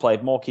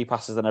played more key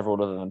passes than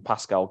everyone other than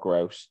Pascal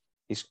Gross.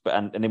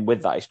 And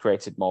with that, he's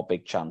created more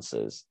big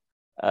chances.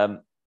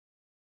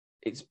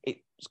 It's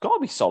got to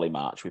be Solly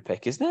March we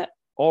pick, isn't it?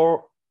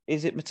 Or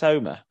is it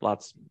Matoma?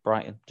 Lads,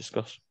 Brighton,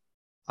 discuss.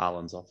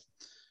 Alan's off.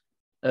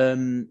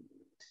 I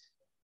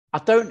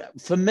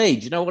don't. For me,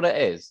 do you know what it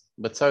is?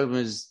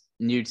 Matoma's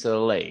new to the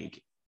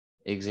league.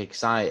 He's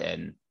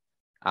exciting,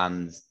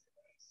 and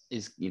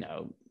is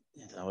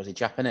he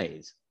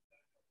Japanese?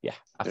 Yeah,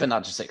 I think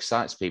that just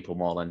excites people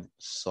more than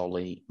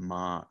Solly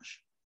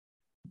March.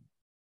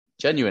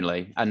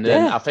 Genuinely, and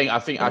then I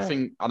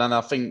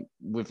think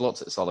we've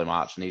looked at Solly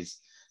March, and he's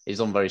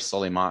done very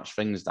Solly March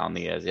things down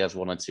the years. He has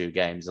 1 or 2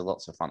 games. There's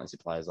lots of fantasy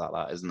players like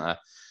that, isn't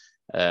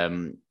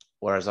there?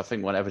 Whereas I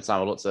think every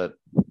time I looked at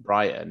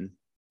Brighton,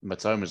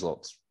 Matoma's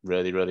looked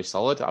really, really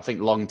solid. I think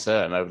long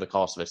term, over the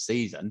course of a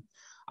season,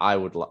 I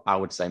would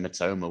say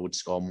Matoma would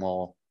score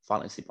more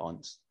fantasy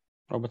points.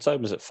 Well,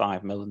 Matoma's at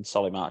 5 million.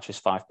 Solly March is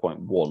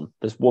 5.1.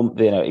 There's one,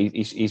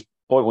 he's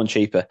 0.1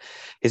 cheaper.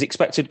 His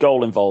expected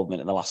goal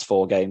involvement in the last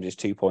 4 games is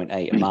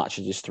 2.8, and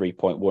March's is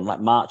 3.1. Like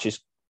March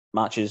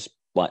is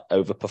like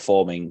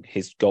overperforming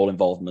his goal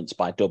involvements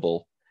by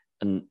double,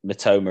 and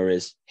Matoma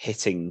is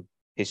hitting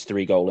his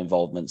 3 goal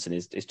involvements and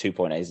his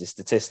 2.8 is his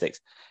statistics.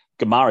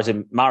 Mara's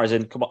in.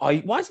 Come on,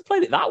 why has he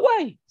played it that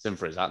way? It's in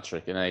for his hat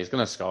trick, He's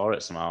going to score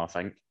it somehow, I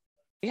think.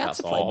 He had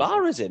to play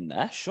Mahrez in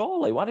there,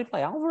 surely. Why did he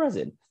play Alvarez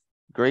in?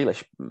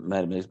 Grealish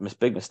made a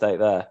big mistake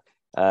there.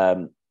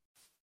 So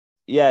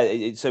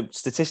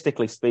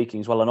statistically speaking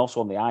as well, and also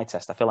on the eye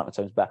test, I feel like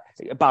Matoma's better.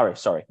 Barry,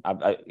 sorry.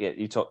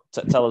 You talk.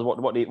 Tell us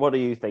what do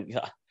you think?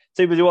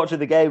 Too busy watching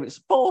the game. It's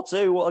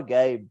 4-2. What a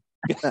game.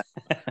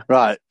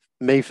 Right.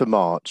 Me for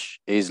March,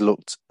 he's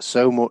looked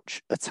so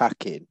much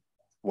attacking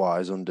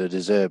wise under De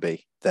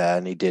Zerbi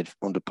than he did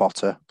under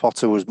Potter.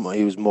 Potter was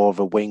more of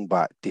a wing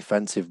back,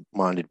 defensive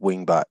minded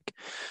wing back,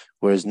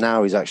 whereas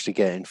now he's actually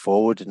getting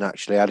forward and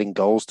actually adding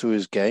goals to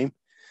his game.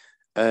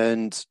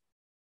 And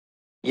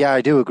yeah,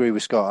 I do agree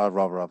with Scott. I'd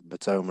rather have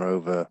Matoma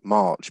over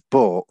March,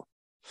 but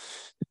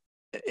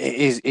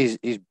he's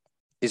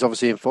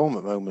obviously in form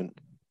at the moment.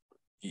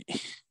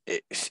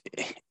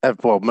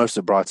 Well, most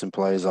of the Brighton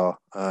players are,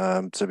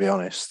 to be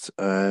honest.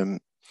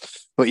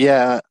 But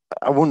yeah,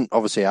 I wouldn't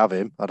obviously have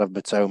him. I'd have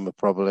Matoma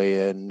probably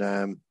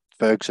and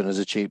Ferguson as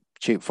a cheap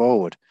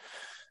forward.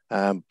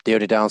 The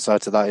only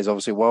downside to that is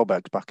obviously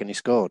Welbeck's back and he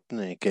scored,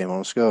 didn't he? He came on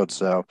and scored.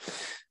 So,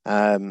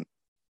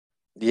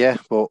 yeah,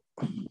 but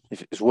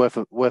if it's worth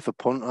a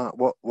punt,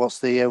 what's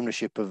the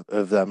ownership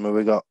of them? Have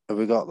we got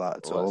that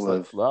at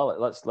all?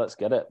 Let's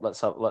get it.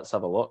 Let's have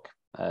a look.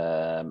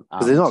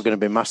 Because they're not going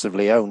to be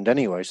massively owned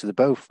anyway, so they're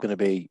both going to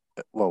be,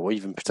 well,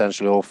 even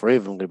potentially all 3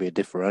 of them are going to be a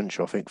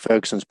differential. I think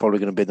Ferguson's probably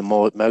going to be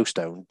the most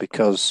owned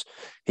because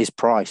his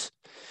price,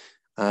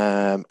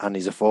 and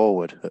he's a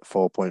forward at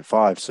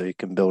 4.5, so you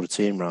can build a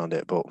team around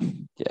it. But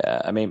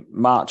yeah, I mean,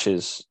 March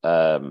is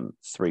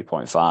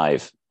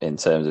 3.5 in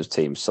terms of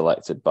teams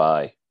selected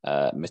by.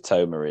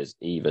 Matoma is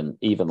even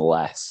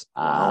less.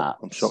 Wow,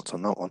 I'm shocked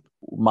on that one.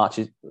 March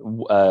is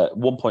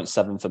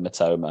 1.7 for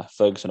Matoma,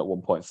 Ferguson at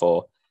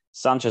 1.4.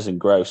 Sanchez and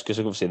Gross, because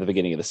obviously at the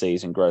beginning of the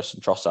season, Gross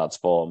and Trossard's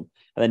form.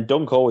 And then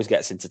Dunk always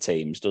gets into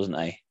teams, doesn't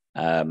he?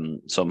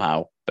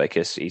 Somehow,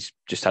 because he's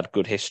just had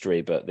good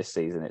history, but this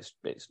season it's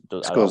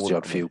scores the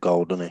odd few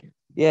goal, doesn't he?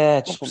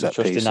 Yeah, just wouldn't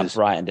trust in that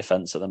Brighton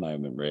defence at the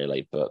moment,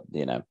 really. But,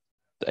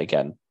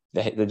 again,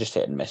 they're just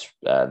hit and miss.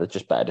 They're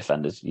just better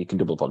defenders. You can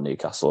double up on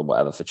Newcastle and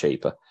whatever for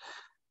cheaper.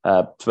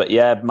 But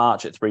yeah,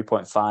 March at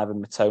 3.5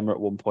 and Matoma at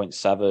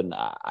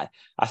 1.7.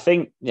 I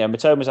think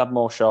Matoma's had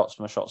more shots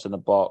in the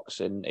box,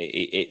 and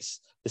it's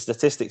the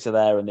statistics are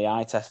there, and the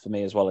eye test for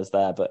me as well is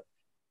there. But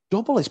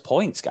double his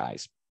points,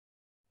 guys.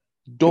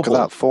 Double. Look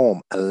at that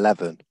form,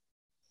 11.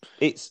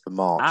 It's for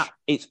March.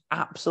 It's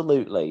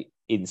absolutely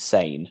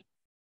insane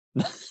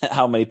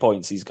how many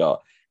points he's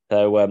got.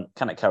 So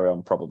can it carry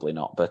on? Probably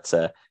not. But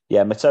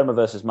yeah, Matoma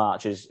versus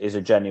March is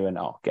a genuine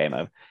game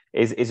over.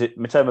 Is it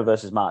Matoma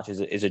versus March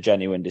is a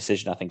genuine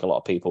decision? I think a lot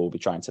of people will be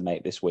trying to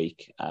make this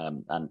week.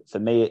 And for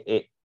me,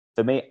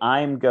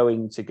 I'm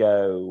going to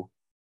go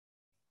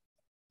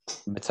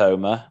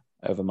Matoma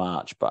over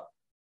March, but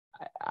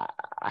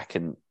I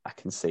can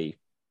see.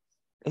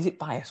 Is it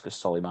biased because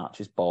Solly March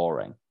is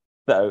boring?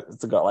 No,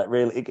 it's got like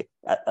really.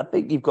 I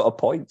think you've got a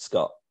point,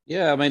 Scott.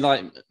 Yeah, I mean,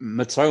 like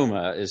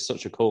Matoma is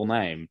such a cool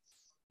name.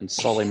 And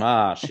Solly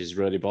March is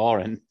really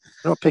boring.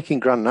 We're not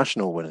picking Grand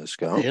National winners,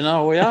 Scott. We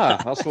are.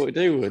 That's what we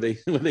do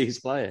with these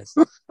players.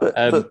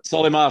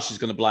 Solly March is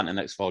going to blank the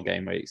next 4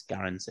 game weeks,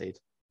 guaranteed.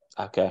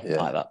 Okay, yeah.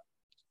 Like that.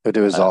 He'll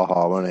do a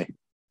Zaha, won't he?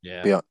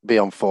 Yeah. Be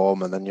on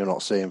form, and then you're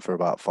not seeing for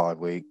about 5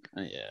 weeks.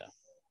 Yeah.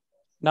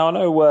 Now I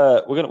know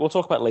we'll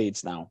talk about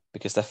Leeds now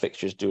because their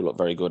fixtures do look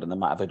very good, and they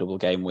might have a double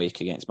game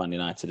week against Man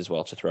United as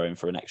well to throw in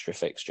for an extra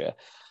fixture.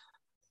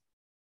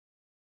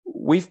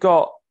 We've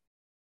got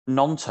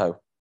Nonto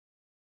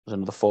as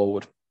another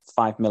forward,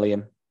 5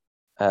 million,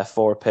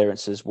 4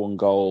 appearances, 1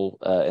 goal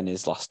in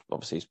his last,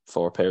 obviously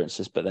 4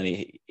 appearances. But then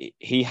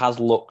he has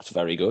looked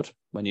very good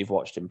when you've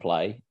watched him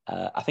play.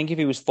 I think if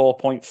he was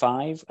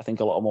 4.5, I think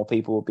a lot more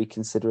people would be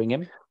considering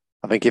him.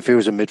 I think if he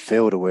was a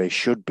midfielder where he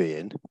should be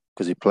in,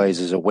 because he plays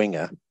as a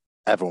winger,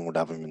 everyone would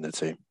have him in the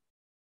team.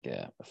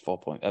 Yeah, 4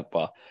 point.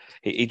 Well,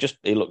 he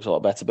looks a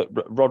lot better. But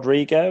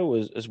Rodrigo,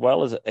 as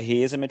well as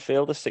he is a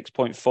midfielder,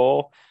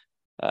 6.4.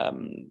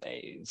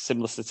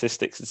 Similar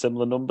statistics and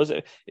similar numbers.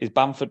 Is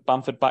Bamford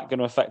back going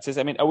to affect us?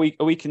 I mean, are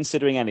we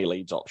considering any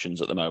Leeds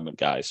options at the moment,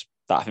 guys?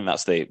 I think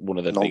that's one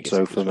of the not biggest.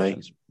 So for me.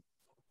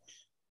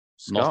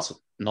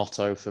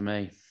 Notto for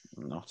me.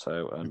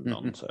 Notto and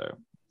Nonto.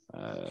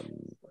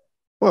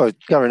 Well,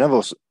 Gary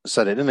Neville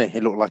said it, didn't he?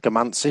 He looked like a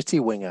Man City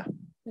winger.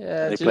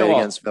 Yeah, he played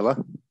against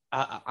Villa.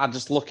 I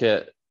just look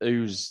at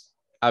who's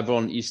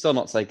everyone. You're still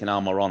not taking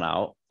Almiron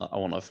out. I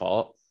wouldn't have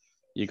thought.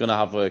 You're going to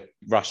have a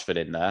Rashford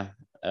in there.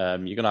 You're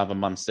going to have a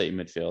Man City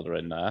midfielder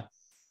in there.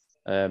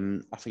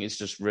 I think it's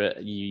just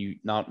you.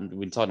 Now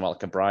we're talking about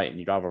like a Brighton.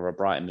 You'd rather have a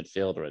Brighton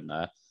midfielder in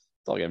there.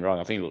 Don't get me wrong.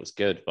 I think it looks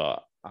good,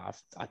 but I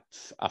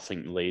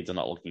think Leeds are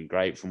not looking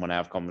great from when I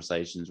have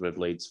conversations with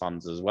Leeds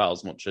fans as well.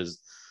 As much as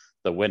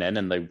they're winning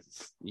and they,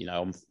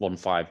 won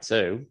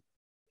 5-2.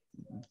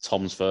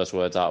 Tom's first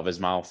words out of his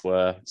mouth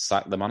were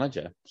sack the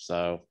manager.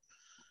 So,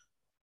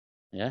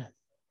 yeah,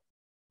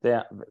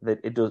 they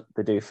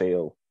do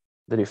feel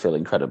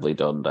incredibly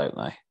done, don't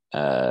they?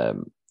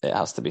 It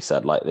has to be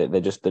said. Like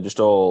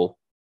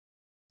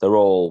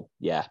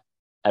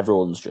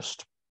everyone's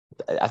just.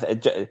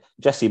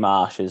 Jesse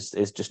Marsch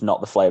is just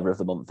not the flavour of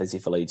the month, is he,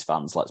 for Leeds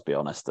fans? Let's be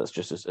honest. That's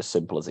just as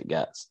simple as it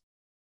gets.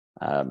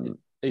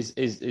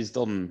 He's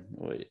done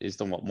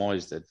what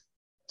Moyes did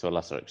to a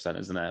lesser extent,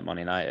 isn't it? Man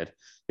United,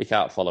 you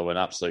can't follow an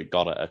absolute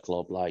god at a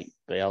club like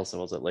Bielsa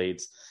was at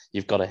Leeds.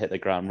 You've got to hit the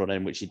ground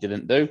running, which he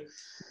didn't do.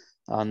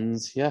 And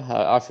yeah,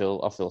 I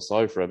feel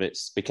sorry for him.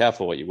 It's be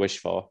careful what you wish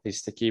for.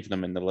 He's to keeping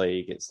them in the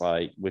league. It's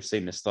like we've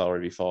seen this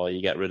story before.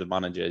 You get rid of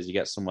managers, you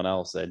get someone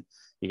else in,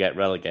 you get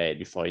relegated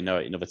before you know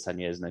it. Another 10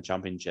 years in the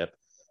Championship.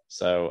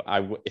 So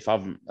if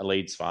I'm a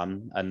Leeds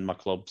fan and my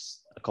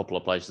club's a couple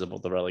of places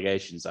above the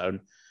relegation zone,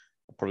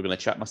 I'm probably going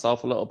to check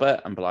myself a little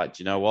bit and be like,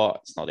 do you know what?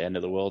 It's not the end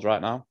of the world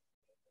right now.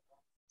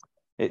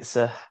 It's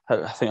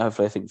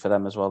hopefully for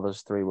them as well.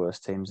 There's 3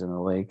 worst teams in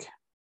the league,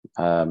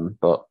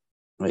 but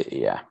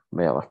yeah,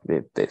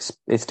 it's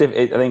I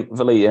think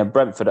for Leeds,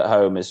 Brentford at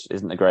home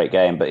isn't a great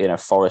game,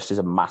 but Forest is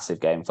a massive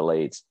game for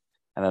Leeds,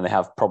 and then they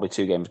have probably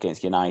 2 games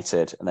against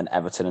United, and then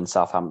Everton and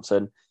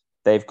Southampton.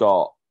 They've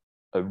got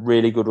a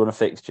really good run of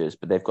fixtures,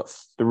 but they've got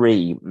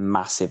 3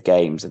 massive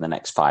games in the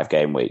next 5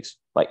 game weeks,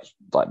 like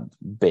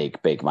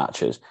big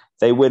matches.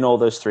 They win all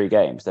those 3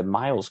 games, they're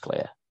miles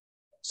clear.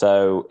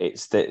 So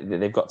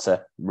they've got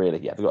to really,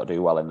 they've got to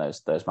do well in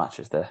those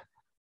matches.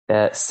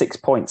 They're 6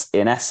 points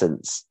in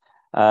essence.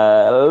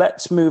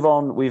 Let's move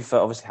on. We've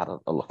obviously had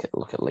a look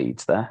at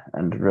Leeds there,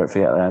 and don't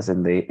forget there's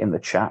in the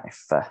chat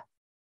if you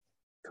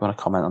want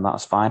to comment on that,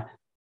 that's fine.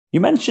 You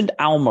mentioned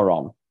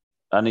Almiron,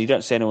 and you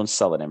don't see anyone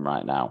selling him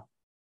right now.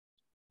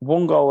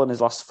 1 goal in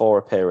his last 4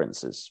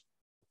 appearances.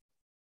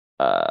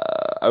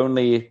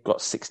 Only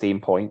got 16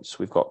 points.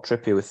 We've got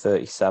Trippier with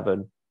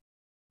 37,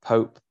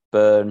 Pope,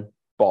 Byrne,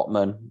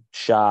 Botman,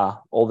 Shah,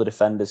 all the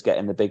defenders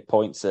getting the big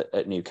points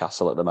at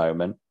Newcastle at the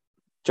moment.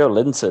 Joe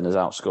Linton has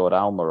outscored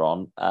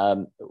Almiron.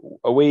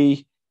 Are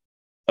we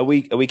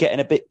getting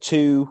a bit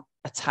too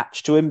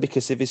attached to him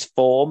because of his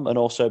form, and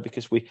also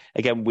because we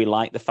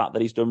like the fact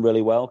that he's done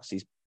really well because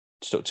he's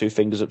stuck 2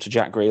 fingers up to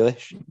Jack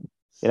Grealish?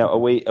 Are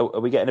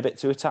we getting a bit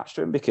too attached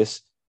to him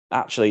because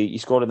actually he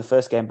scored in the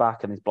first game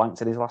back and he's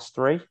blanked in his last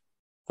 3?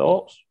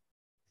 Thoughts?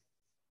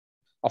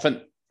 I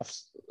think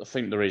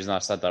the reason I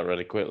said that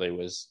really quickly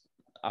was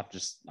I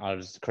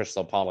was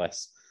Crystal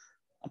Palace.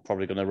 I'm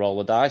probably going to roll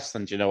the dice,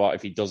 and do you know what?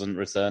 If he doesn't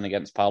return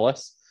against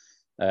Palace,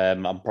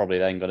 I'm probably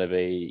then going to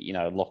be,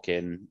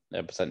 looking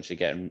at potentially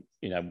getting,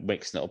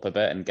 mixing it up a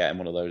bit and getting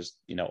one of those,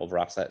 other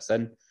assets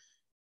in.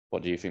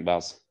 What do you think,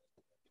 Baz?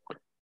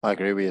 I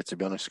agree with you, to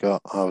be honest,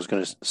 Scott. I was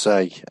going to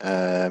say,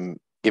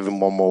 give him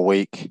 1 more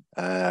week,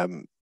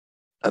 and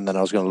then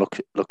I was going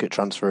to look at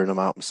transferring him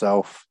out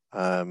myself.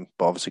 But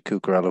obviously,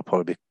 Cucurella will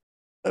probably be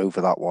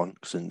over that one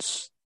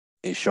since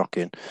he's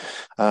shocking.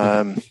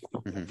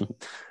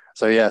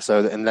 So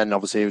and then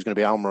obviously it was going to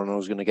be Almiron, and I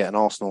was going to get an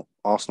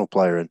Arsenal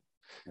player in.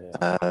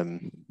 Yeah.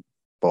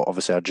 But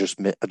obviously I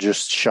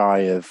just shy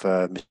of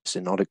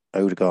missing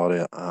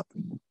Odegaard.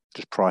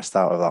 Just priced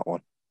out of that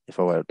one. If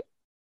I were.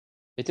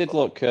 It did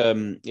look.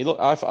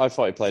 I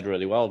thought he played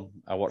really well.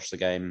 I watched the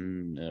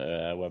game.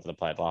 Whether they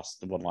played last,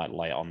 the one like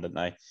late on, didn't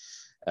they?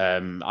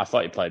 I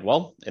thought he played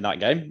well in that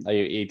game.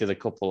 He did a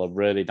couple of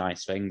really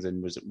nice things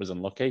and was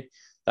unlucky.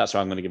 That's why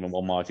I'm going to give him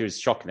 1 more. If he was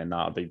shocking in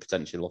that, I'd be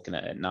potentially looking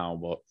at it now.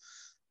 But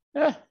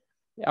yeah,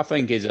 I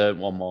think he's 1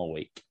 more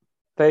week.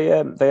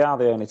 They are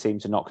the only team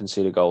to not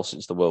concede a goal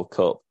since the World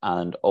Cup,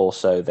 and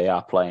also they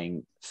are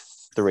playing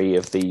 3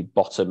 of the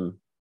bottom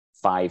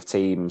 5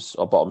 teams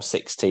or bottom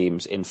 6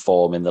 teams in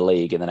form in the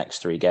league in the next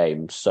 3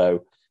 games.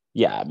 So,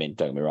 yeah, I mean,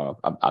 don't get me wrong,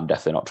 I'm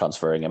definitely not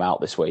transferring him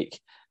out this week.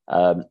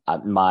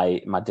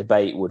 My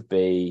debate would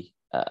be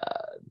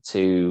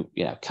to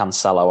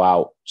Cancelo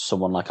out,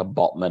 someone like a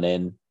Botman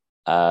in,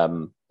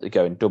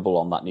 going double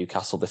on that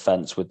Newcastle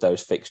defence with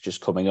those fixtures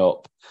coming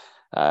up.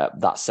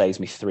 That saves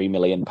me £3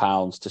 million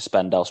to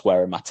spend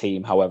elsewhere in my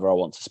team, however I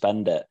want to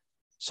spend it.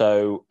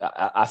 So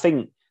I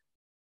think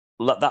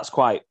that's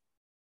quite.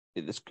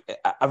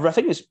 I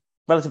think it's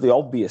relatively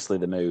obviously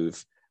the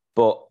move,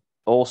 but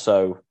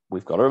also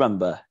we've got to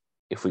remember,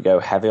 if we go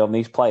heavy on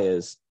these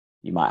players,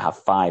 you might have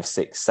 5,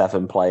 6,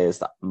 7 players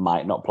that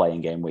might not play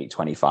in game week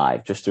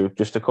 25. Just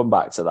to come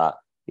back to that,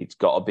 you've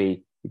got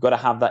to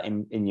have that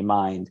in your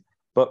mind.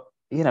 But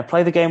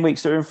play the game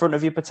weeks that are in front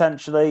of you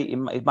potentially.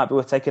 It might be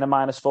worth taking a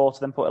 -4 to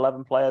then put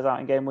 11 players out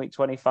in game week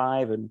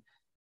 25. And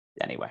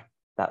anyway,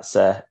 that's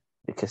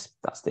because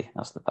that's the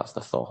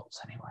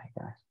thoughts anyway,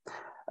 guys.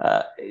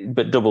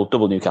 But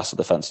double Newcastle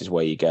defence is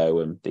where you go,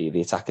 and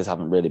the attackers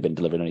haven't really been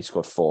delivering. Only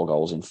scored 4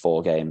 goals in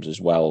 4 games as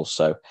well,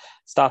 so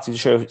starting to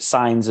show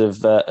signs of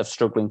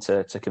struggling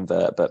to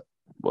convert. But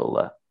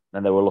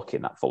and they were lucky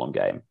in that Fulham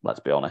game. Let's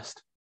be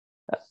honest.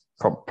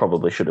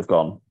 Probably should have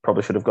gone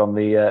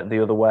the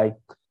other way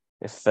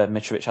if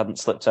Mitrovic hadn't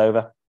slipped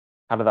over.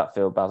 How did that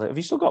feel, Baz? Have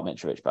you still got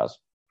Mitrovic, Baz?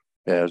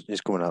 Yeah,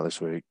 he's coming out this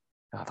week.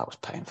 Oh, that was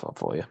painful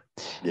for you.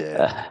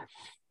 Yeah.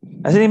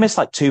 Hasn't he missed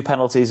like 2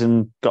 penalties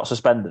and got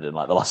suspended in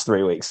like the last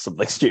 3 weeks?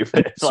 Something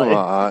stupid. Something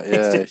like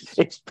that, yeah.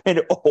 It's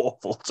been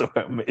awful to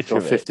him.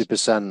 Got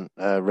 50%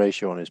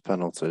 ratio on his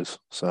penalties.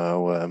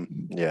 So,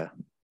 yeah,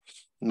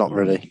 not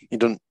really. He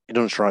doesn't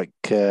strike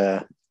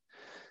fear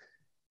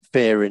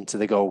into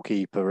the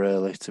goalkeeper,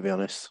 really, to be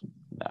honest.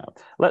 No.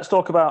 Let's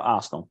talk about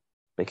Arsenal,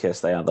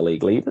 because they are the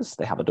league leaders.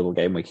 They have a double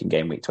game week in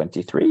game week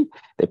 23.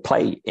 They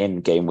play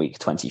in game week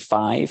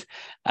 25.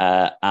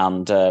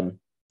 And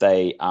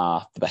they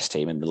are the best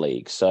team in the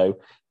league. So,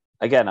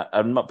 again,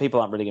 people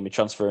aren't really going to be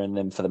transferring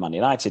them for the Man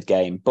United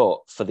game,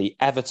 but for the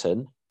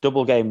Everton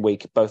double game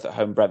week, both at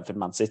home, Brentford,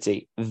 Man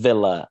City,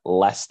 Villa,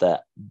 Leicester,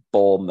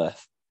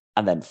 Bournemouth,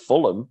 and then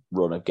Fulham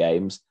run of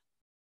games,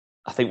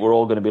 I think we're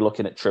all going to be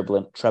looking at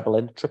tripling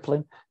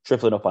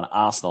up on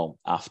Arsenal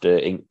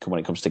when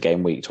it comes to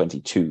game week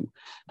 22.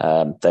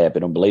 They have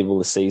been unbelievable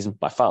this season,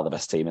 by far the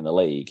best team in the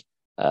league.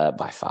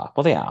 By far.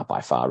 Well, they are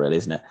by far, really,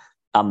 isn't it?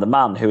 And the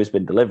man who has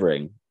been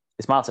delivering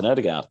is Martin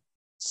Odegaard,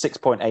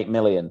 6.8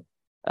 million,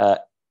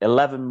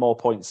 11 more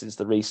points since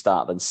the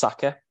restart than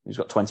Saka, who's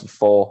got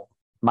 24,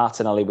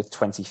 Martinelli with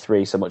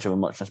 23, so much of a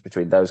muchness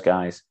between those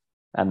guys.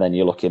 And then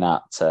you're looking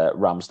at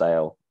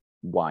Ramsdale,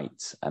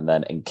 White, and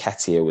then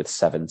Nketiah with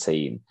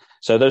 17.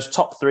 So those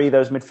top 3,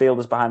 those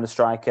midfielders behind the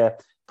striker,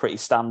 pretty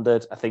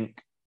standard. I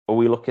think, are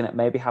we looking at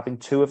maybe having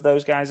 2 of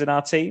those guys in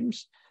our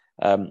teams?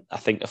 I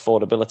think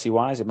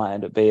affordability-wise, it might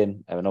end up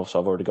being, and also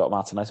I've already got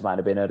Martinelli, it might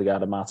end up being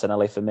Odegaard and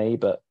Martinelli for me,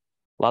 but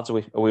lads, are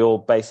we all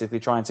basically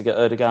trying to get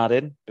Odegaard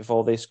in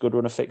before this good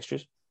run of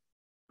fixtures?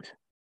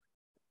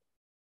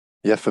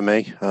 Yeah, for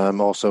me. I'm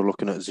also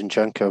looking at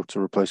Zinchenko to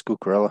replace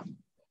Cucurella.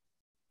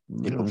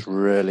 He looks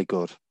really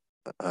good.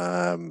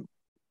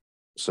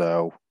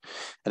 So,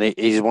 and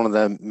he's one of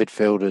the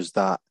midfielders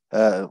that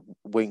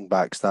wing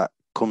backs that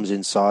comes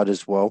inside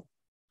as well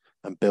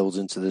and builds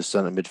into the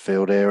centre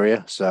midfield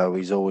area. So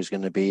he's always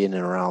going to be in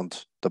and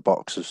around the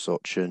box as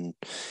such. And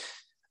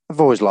I've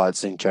always liked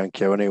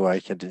Zinchenko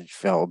anyway. I did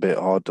feel a bit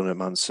hard done at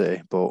Man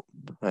City, but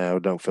I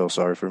don't feel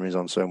sorry for him. He's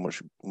on so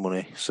much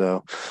money.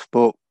 So,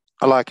 but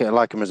I like it. I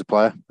like him as a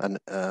player,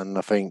 and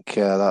I think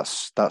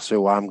that's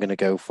who I'm going to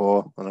go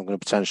for, and I'm going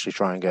to potentially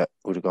try and get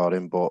Odegaard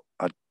in, but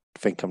I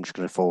think I'm just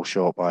going to fall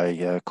short by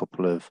a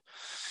couple of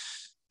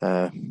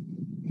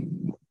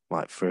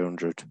like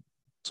 300,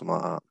 something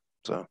like that.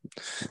 So,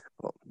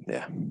 but,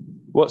 yeah.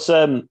 What's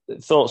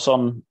thoughts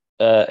on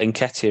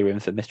Nketiah in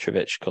for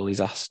Mitrovic? Cully's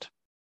asked.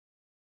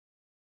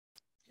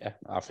 Yeah,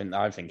 I think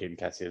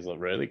Nketiah's look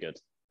really good.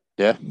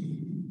 Yeah.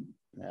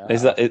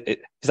 Is that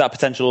a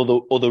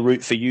potential other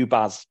route for you,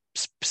 Baz,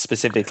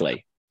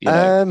 specifically?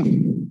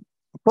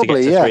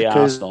 Probably, yeah.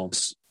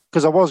 Because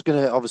I was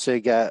going to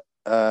obviously get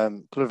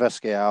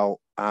Kulusevski out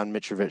and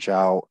Mitrovic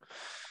out,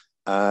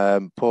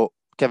 put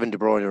Kevin De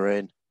Bruyne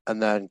in,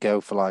 and then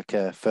go for like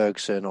a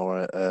Ferguson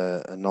or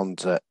a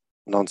Nonto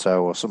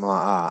or something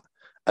like that.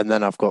 And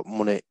then I've got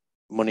money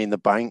in the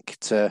bank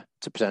to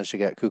potentially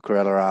get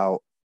Cucurella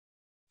out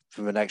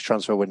from the next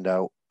transfer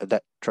window,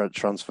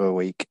 transfer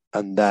week,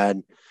 and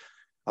then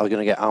I was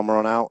going to get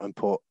Almiron out and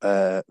put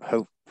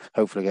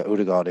hopefully get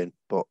Odegaard in,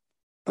 but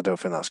I don't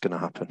think that's going to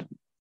happen.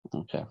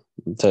 Okay,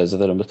 in terms of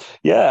the numbers,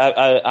 yeah,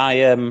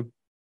 I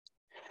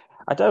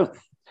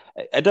don't.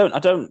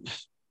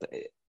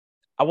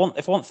 I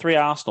want 3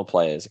 Arsenal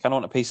players. I kind of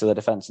want a piece of the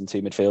defence and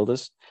 2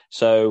 midfielders.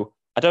 So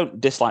I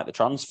don't dislike the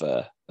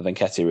transfer of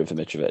Nketiah in for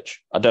Mitrovic.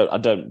 I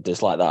don't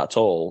dislike that at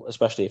all,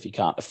 especially if you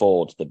can't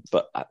afford the.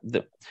 But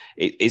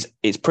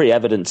it's pretty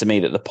evident to me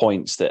that the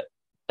points that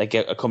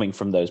are coming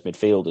from those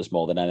midfielders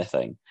more than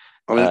anything.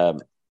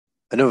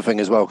 Another thing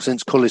as well,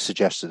 since Cully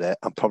suggested it,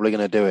 I'm probably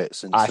going to do it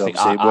since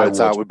obviously it worked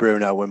out with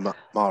Bruno and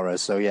Mahrez.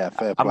 So yeah,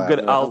 fair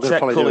play. I'll check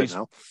Cully's.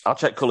 I'll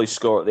check Cully's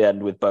score at the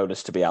end with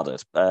bonus to be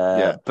added.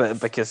 But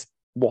because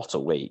what a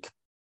week.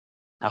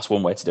 That's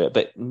one way to do it.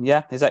 But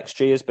yeah, his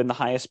XG has been the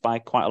highest by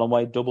quite a long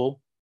way, double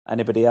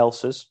anybody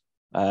else's.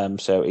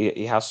 So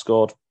he has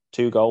scored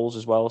 2 goals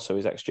as well. So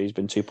his XG has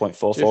been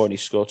 2.44 and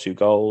he's scored 2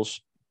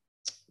 goals.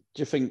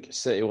 Do you think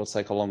City will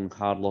take a long,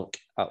 hard look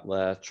at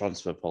their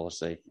transfer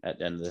policy at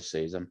the end of the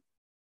season?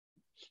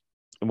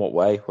 In what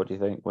way? What do you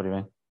think? What do you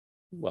mean?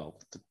 Well,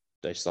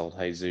 they sold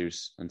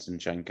Jesus and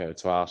Zinchenko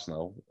to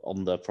Arsenal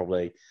on the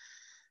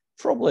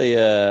probably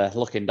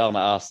looking down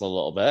at Arsenal a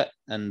little bit.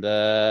 And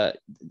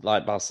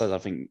like Baz says, I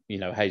think,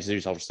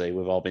 Jesus, obviously,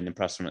 we've all been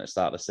impressed from at the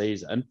start of the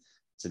season.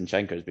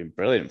 Zinchenko has been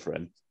brilliant for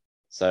him.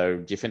 So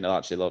do you think they'll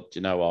actually look, do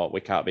you know what, we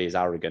can't be as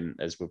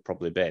arrogant as we've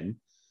probably been.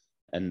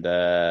 And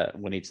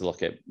we need to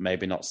look at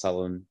maybe not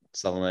selling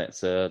it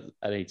to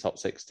any top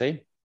 6 team.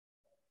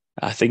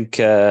 I think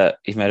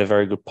you've made a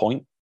very good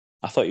point.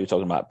 I thought you were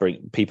talking about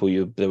people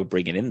they were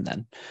bringing in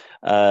then.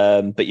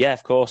 But yeah,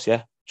 of course,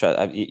 yeah.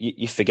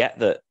 You forget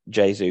that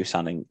Jesus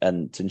and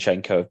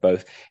Zinchenko have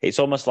both. It's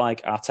almost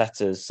like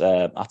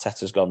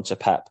Arteta's gone to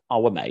Pep. Oh,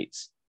 we're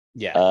mates.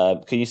 Yeah.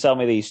 Can you sell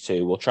me these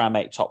 2? We'll try and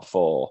make top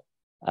 4.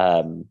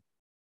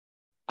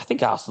 I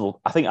think Arsenal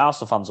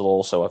fans will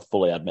also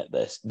fully admit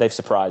this. They've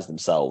surprised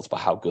themselves by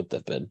how good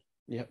they've been.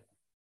 Yep.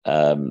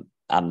 And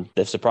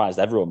they've surprised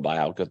everyone by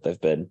how good they've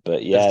been.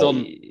 But yeah,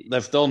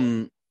 they've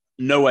done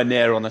nowhere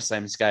near on the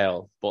same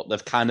scale, but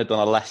they've kind of done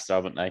a Leicester,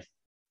 haven't they?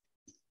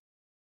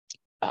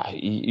 I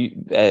think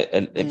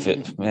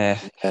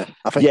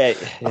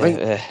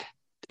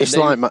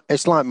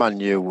it's like Man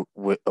U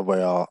with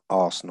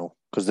Arsenal,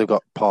 because they've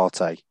got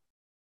Partey,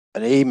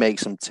 and he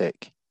makes them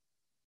tick.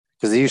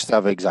 Because they used to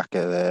have Xhaka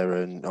there,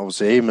 and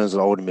obviously even as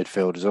an older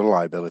midfielder, is a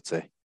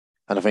liability.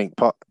 And I think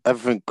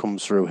everything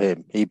comes through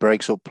him. He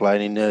breaks up play,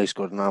 and he nearly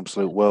scored an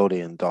absolute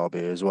worldie in Derby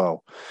as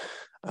well.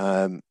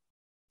 And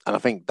I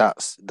think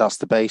that's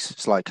the base.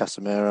 It's like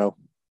Casemiro.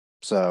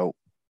 So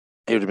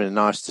it would have been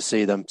nice to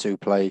see them 2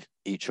 play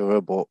each other,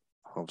 but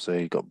obviously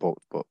he got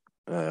booked. But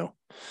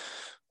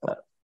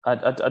I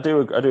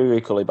do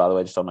equally, by the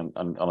way, just on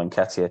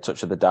Nketiah,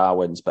 touch of the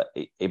Darwins, but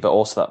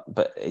also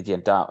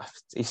that,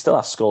 he still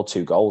has scored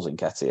 2 goals in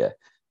Nketiah.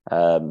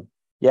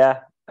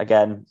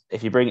 Again,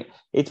 if you bring it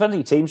depends on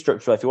your team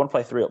structure. If you want to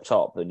play 3 up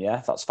top, then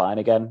yeah, that's fine.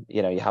 Again,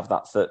 you have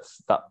that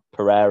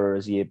Pereira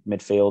as your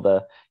midfielder.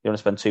 You don't want to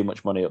spend too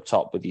much money up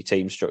top with your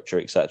team structure,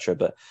 etc.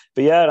 But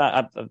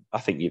yeah, I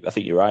think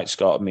you're right,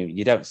 Scott. I mean,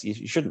 you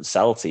shouldn't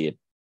sell to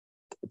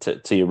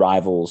your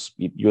rivals.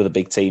 You're the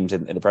big teams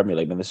in the Premier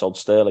League. I mean, they sold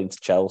Sterling to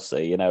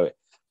Chelsea.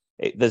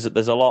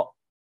 There's a lot.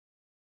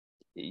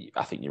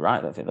 I think you're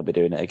right. I think they'll be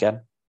doing it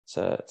again.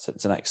 So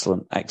it's an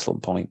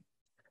excellent point.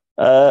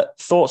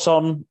 Thoughts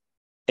on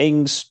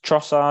Ings,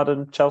 Trossard,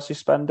 and Chelsea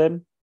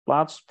spending,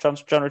 lads?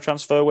 January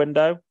transfer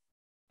window.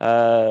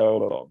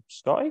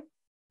 Scotty,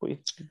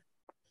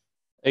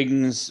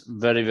 Ings,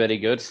 very, very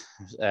good.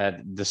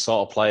 The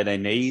sort of player they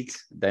need.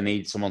 They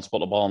need someone to put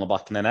the ball in the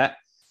back of the net.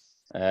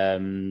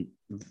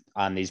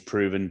 And he's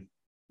proven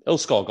he'll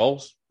score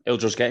goals. He'll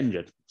just get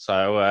injured.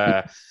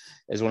 So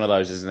it's one of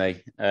those, isn't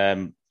he?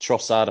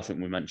 Trossard, I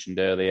think we mentioned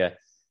earlier.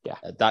 Yeah,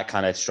 that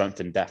kind of strength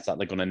and depth that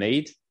they're going to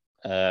need.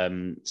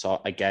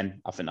 So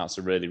again, I think that's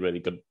a really, really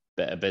good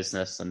bit of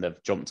business, and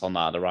they've jumped on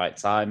that at the right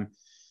time.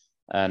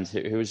 And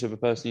who was the other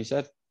person you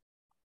said?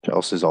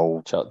 Chelsea's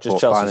old.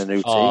 Chelsea's a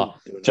new team.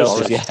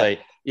 Chelsea,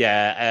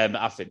 yeah.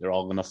 I think they're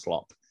all going to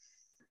flop.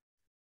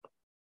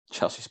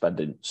 Chelsea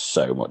spending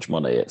so much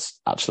money, it's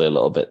actually a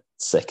little bit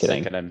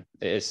sickening.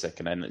 It is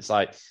sickening. It's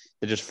like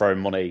they're just throwing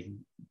money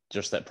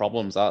just at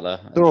problems, aren't they?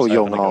 They're all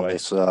young, aren't they?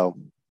 So,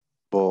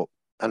 but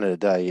end of the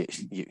day,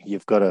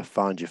 you've got to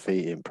find your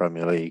feet in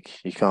Premier League.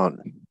 You can't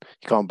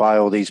buy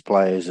all these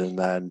players and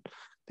then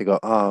they go,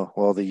 oh,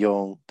 well, they're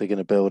young, they're going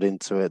to build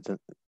into it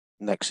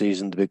next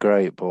season to be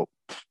great, but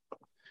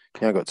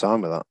you ain't got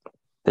time with that.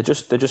 They're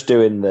just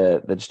doing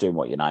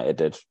what United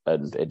did,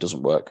 and it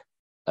doesn't work.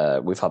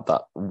 We've had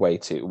that way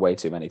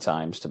too many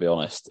times, to be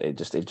honest.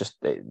 It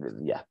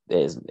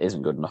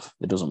isn't good enough.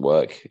 It doesn't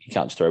work. You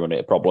can't just throw money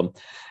at a problem.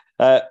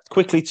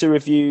 Quickly to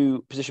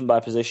review position by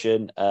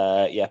position.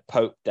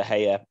 Pope, De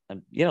Gea,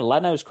 and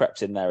Leno's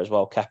crept in there as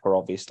well. Kepa,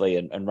 obviously,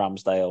 and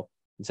Ramsdale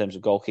in terms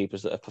of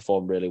goalkeepers that have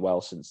performed really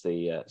well since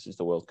the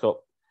World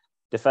Cup.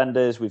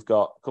 Defenders, we've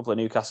got a couple of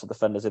Newcastle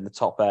defenders in the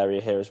top area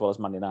here, as well as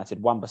Man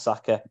United.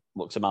 Wan-Bissaka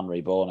looks a man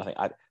reborn. I think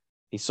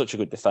he's such a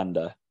good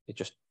defender. It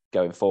just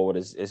going forward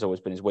has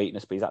always been his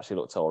weakness, but he's actually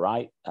looked all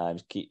right.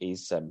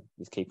 He's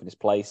keeping his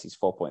place. He's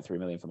 4.3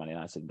 million for Man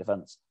United in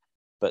defence.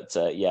 But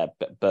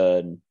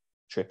Burn,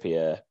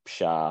 Trippier,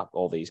 Shah,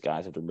 all these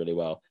guys have done really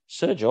well.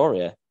 Serge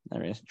Aurier,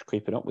 there he is,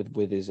 creeping up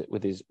with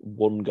his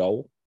 1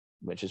 goal,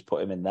 which has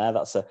put him in there.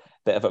 That's a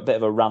bit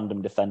of a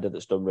random defender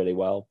that's done really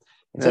well.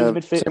 In terms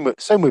of midfield,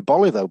 same with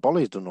Bolly though.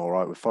 Bolly's done all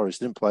right with Forest.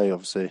 Didn't play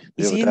obviously.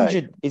 Is he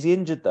injured? Is he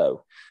injured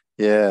though?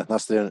 Yeah,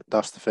 that's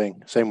the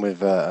thing. Same with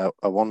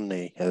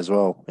Awani as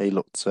well. He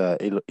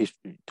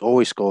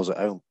always scores at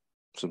home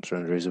for some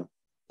strange reason.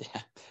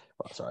 Yeah.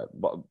 Well, sorry,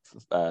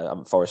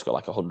 but Forest got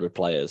like 100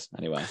 players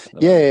anyway.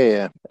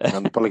 Yeah.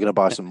 I'm probably going to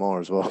buy some more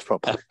as well,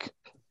 probably.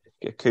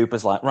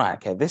 Cooper's like, right,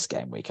 okay, this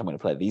game week I'm going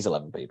to play these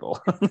 11 people.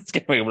 This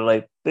game week I'm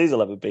going to play these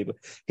 11 people.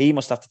 He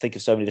must have to think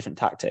of so many different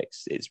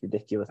tactics. It's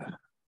ridiculous.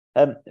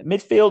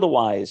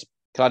 Midfielder-wise...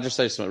 Can I just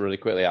say something really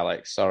quickly,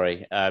 Alex?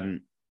 Sorry.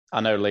 I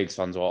know Leeds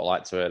fans won't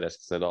like to hear this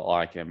because they don't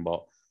like him,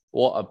 but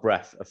what a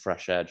breath of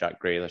fresh air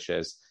Jack Grealish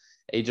is.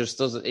 He just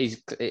doesn't...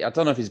 I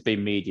don't know if he's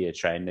been media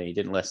trained and he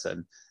didn't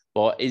listen,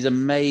 but he's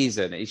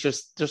amazing. He's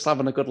just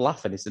having a good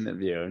laugh in his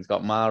interview. And he's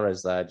got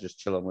Mahrez there just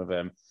chilling with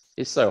him.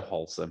 He's so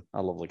wholesome. I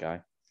love the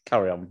guy.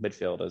 Carry on,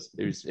 midfielders.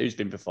 Who's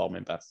been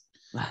performing best?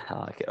 I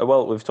like it.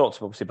 Well, we've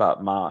talked obviously about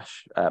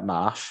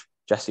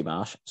Jesse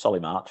Marsch, Solly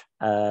March,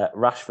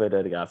 Rashford,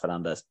 Odegaard,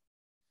 Fernandes.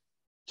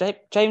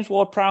 James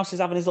Ward-Prowse is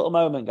having his little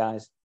moment,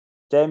 guys.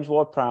 James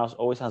Ward-Prowse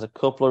always has a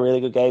couple of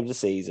really good games a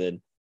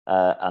season,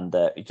 and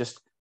just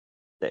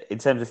in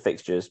terms of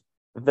fixtures,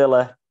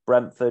 Villa,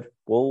 Brentford,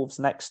 Wolves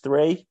next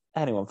 3.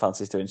 Anyone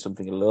fancies doing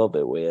something a little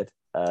bit weird?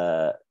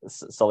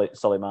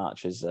 Solly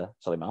March.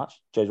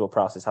 James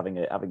Ward-Prowse is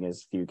having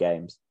his few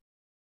games.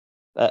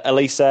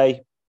 Elise,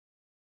 I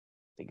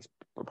think he's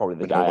probably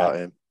the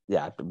guy.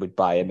 Yeah, we'd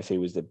buy him if he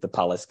was the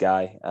Palace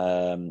guy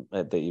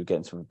that you get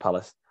into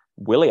Palace.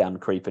 Willian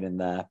creeping in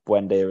there,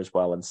 Buendia as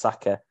well, and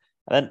Saka.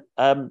 And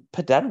then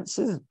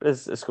Podence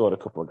has scored a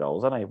couple of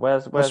goals, hasn't he?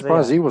 Where's I'm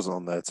surprised he wasn't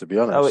on there, to be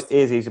honest. Oh, it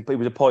is. He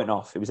was a point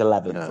off. He was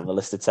 11th on the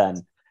list of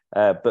 10.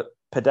 But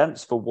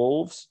Podence for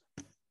Wolves,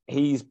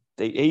 he's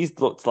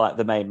looked like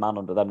the main man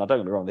under them. Now, don't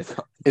get me wrong.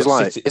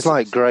 It's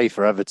like Gray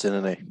for Everton,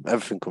 isn't he?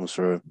 Everything comes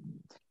through him.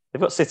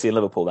 They've got City and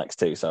Liverpool next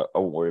too, so I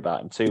won't worry about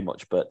him too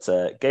much. But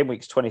game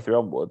weeks 23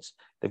 onwards,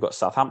 they've got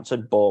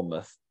Southampton,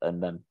 Bournemouth,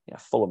 and then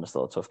Fulham is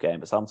still a tough game.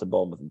 But Southampton,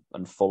 Bournemouth,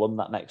 and Fulham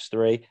that next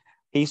 3.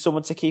 He's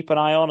someone to keep an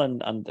eye on,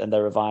 and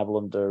their revival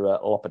under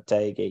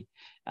Lopetegui.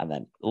 And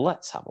then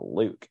let's have a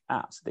look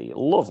at the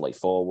lovely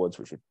forwards,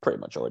 which we've pretty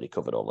much already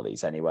covered all of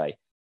these anyway.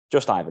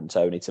 Just Ivan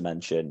Toney to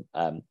mention.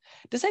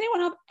 Does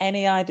anyone have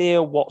any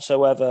idea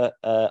whatsoever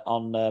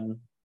on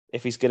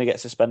if he's going to get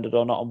suspended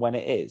or not, and when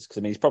it is? Because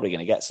I mean, he's probably going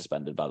to get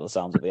suspended by the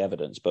sounds of the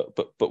evidence. But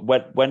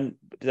when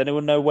does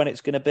anyone know when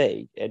it's going to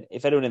be? And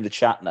if anyone in the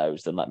chat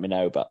knows, then let me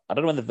know. But I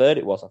don't know when the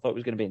verdict was. I thought it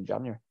was going to be in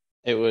January.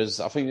 It was.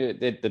 I think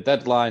the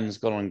deadline's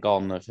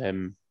gone of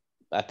him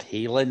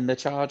appealing the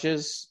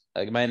charges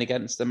made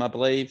against him, I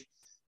believe.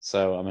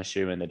 So I'm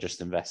assuming they're just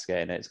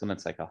investigating it. It's going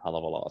to take a hell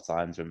of a lot of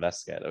time to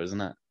investigate, though,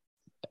 isn't it?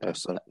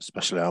 Yes,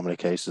 especially how many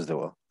cases there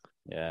were.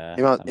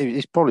 Yeah,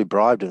 he's probably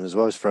bribed him as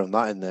well. He's thrown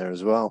that in there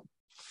as well.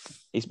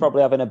 He's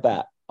probably having a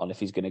bet on if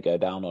he's going to go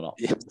down or not.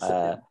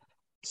 Yes.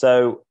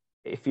 So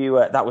if you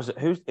that was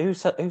who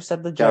said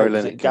the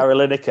joke? Gary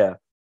Lineker.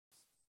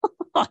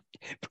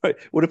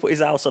 Would have put his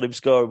house on him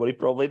scoring, but he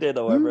probably did,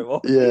 or whatever it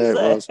was. Yeah, it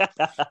was.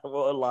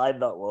 What a line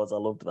that was! I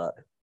loved that.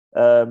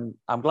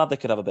 I'm glad they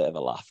could have a bit of a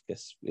laugh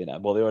because they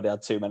already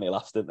had too many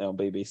laughs, didn't they, on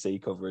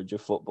BBC coverage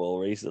of football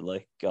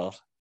recently? God,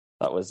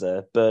 that was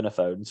a burner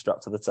phone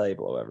strapped to the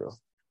table, or whatever it was.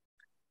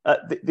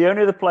 The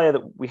only other player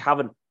that we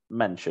haven't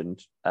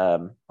mentioned,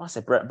 I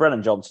say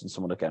Brennan Johnson,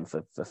 someone again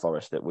for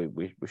Forest that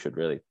we should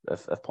really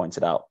have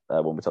pointed out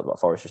when we talked about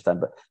Forest just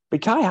then.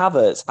 But Kai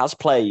Havertz has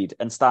played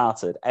and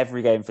started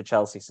every game for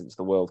Chelsea since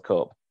the World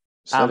Cup.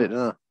 Said it, didn't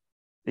I?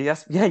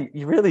 Yes, yeah,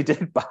 you really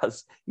did,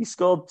 Baz. He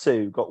scored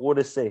 2, got 1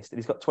 assist, and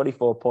he's got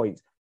 24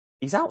 points.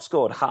 He's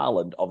outscored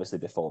Haaland, obviously,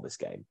 before this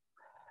game.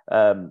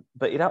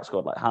 But he'd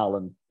outscored like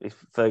Haaland,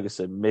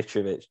 Ferguson,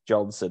 Mitrovic,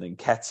 Johnson, and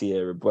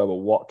Nketiah, and Brewer,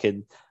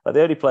 Watkins. Like,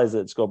 the only players that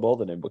had scored more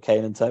than him were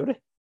Kane and Toney.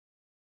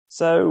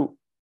 So,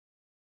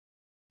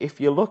 if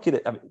you look at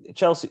it,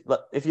 Chelsea.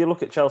 If you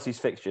look at Chelsea's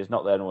fixtures,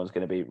 not that anyone's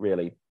going to be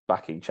really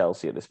backing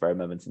Chelsea at this very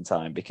moment in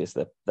time because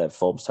their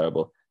form's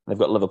terrible. They've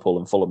got Liverpool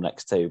and Fulham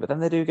next too, but then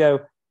they do go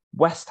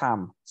West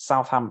Ham,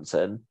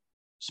 Southampton,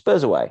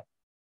 Spurs away,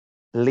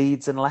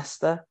 Leeds and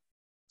Leicester.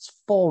 It's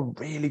 4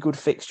 really good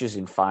fixtures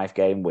in 5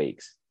 game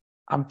weeks.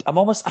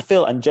 I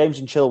feel, and James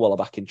and Chilwell are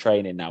back in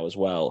training now as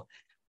well.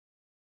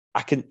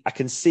 I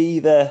can see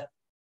the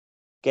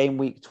game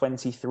week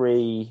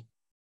 23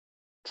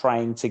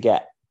 trying to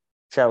get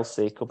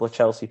Chelsea, a couple of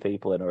Chelsea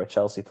people in or a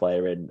Chelsea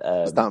player in.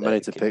 There's that many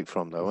to pick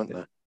from, though, aren't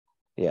there?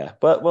 Yeah,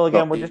 but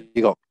again,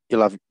 you'll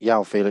have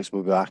João Felix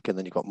will be back, and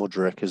then you've got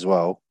Mudryk as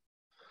well.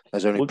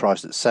 There's only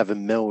priced at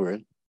 $7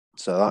 million,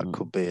 so that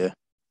could be a.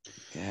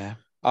 Yeah,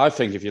 I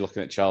think if you're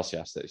looking at Chelsea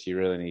assets, you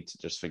really need to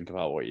just think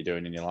about what you're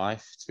doing in your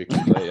life. To be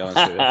completely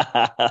honest with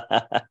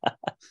you.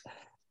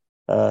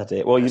 Oh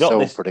dear. Well, you're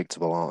not so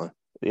predictable, aren't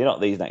they? You're not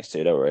these next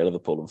 2, don't worry.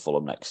 Liverpool and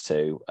Fulham next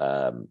 2.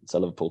 So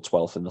Liverpool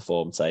 12th in the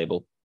form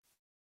table.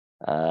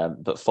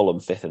 But Fulham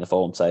 5th in the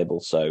form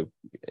table. So,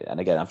 and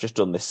again, I've just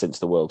done this since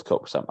the World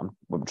Cup, so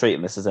I'm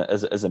treating this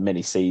as a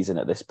mini season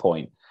at this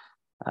point.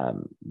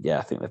 Yeah,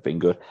 I think they've been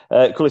good.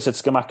 Cully said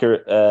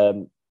Scamacca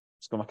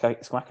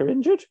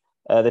injured.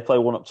 They play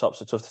one up top,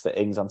 so tough to fit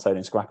Ings, Antonio,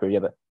 and Scamacca. Yeah,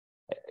 but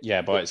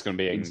Yeah, but it's going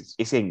to be Ings.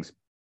 It's Ings. It's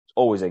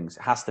always Ings.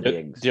 It has to be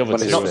Ings. The other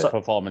two are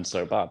performing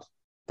so bad.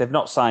 They've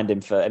not signed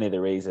him for any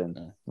other reason.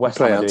 Yeah. West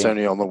play Ham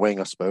Antonio on the wing,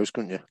 I suppose,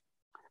 couldn't you?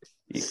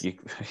 You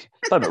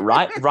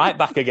right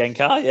back again,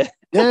 can't you?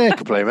 Yeah, you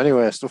can play him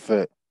anywhere. Stuff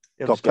it.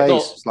 Got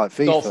pace. It's like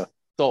FIFA.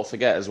 Don't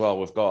forget as well,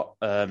 we've got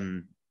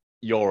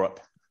Europe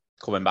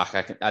coming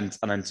back, and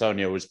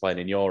Antonio was playing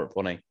in Europe,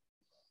 wasn't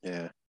he?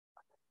 Yeah.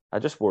 I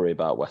just worry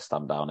about West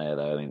Ham down here,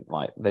 though. I mean,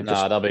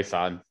 they'll be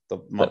fine.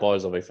 My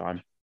boys will be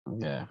fine.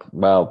 Yeah.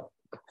 Well,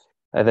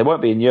 they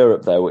won't be in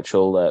Europe though, which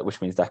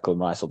means Declan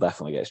Rice will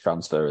definitely get his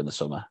transfer in the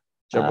summer.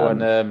 Do you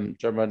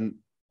remember when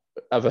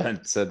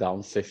Everton are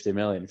down 50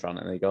 million for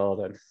Anthony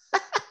Gordon?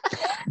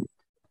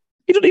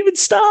 He doesn't even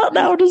start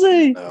now, does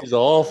he? No. He's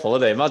awful,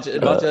 isn't he?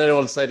 Imagine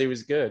anyone said he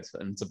was good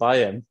and to buy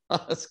him.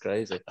 That's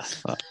crazy.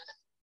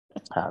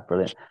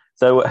 Brilliant.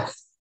 So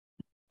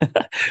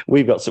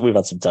we've had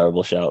some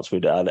terrible shouts.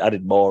 I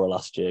did Mora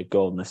last year.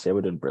 Gordon this year.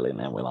 We're doing brilliant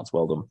now, lads.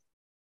 Well done.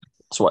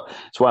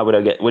 That's why we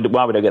don't get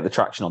the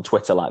traction on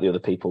Twitter like the other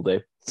people do.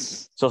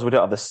 So we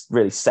don't have this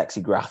really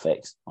sexy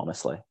graphics.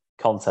 Honestly,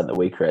 content that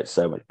we create is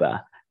so much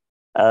better.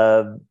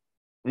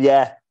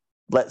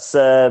 Let's.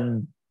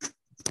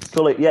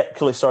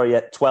 Cully,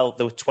 sorry, 12.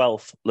 There were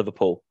 12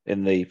 Liverpool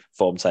in the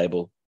form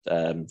table.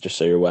 Just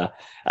so you're aware.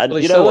 And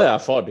you know what? I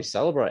thought I'd be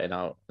celebrating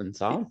out in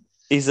town.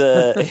 I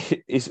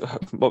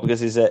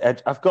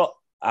have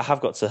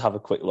got to have a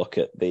quick look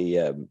at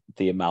the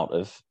amount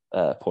of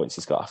points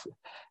he's got.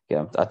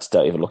 I just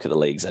don't even look at the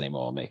leagues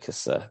anymore,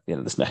 because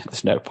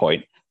there's no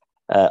point.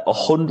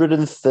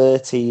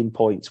 113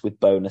 points with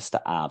bonus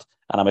to add,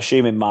 and I'm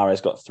assuming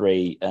Mahrez got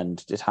 3.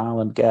 And did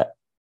Haaland get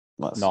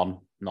none?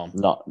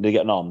 Did he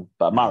get none?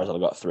 But Mahrez only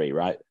got 3,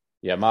 right?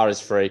 Yeah,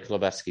 Mahrez 3,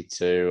 Kulusevski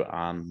 2,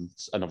 and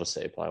another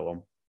City player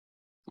 1.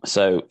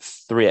 So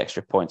 3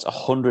 extra points,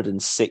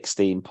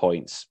 116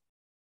 points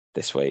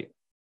this week.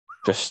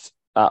 Just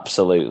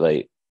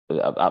absolutely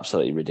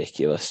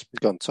ridiculous. He's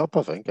gone top,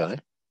 I think, hasn't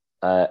he?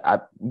 I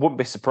wouldn't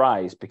be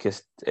surprised,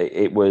 because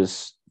it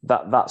was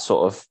that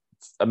sort of.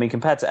 I mean,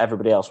 compared to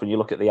everybody else, when you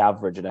look at the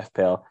average in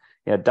FPL,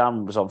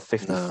 Dan was on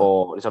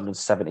 54. He's on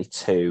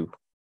 72.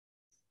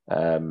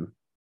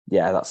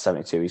 That's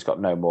 72. He's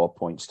got no more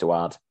points to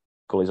add.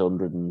 Gully's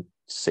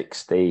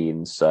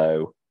 116.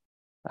 So,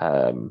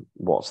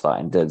 what's that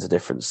in terms of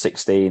difference?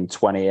 16,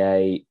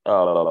 28,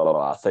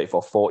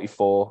 34,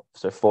 44.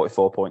 So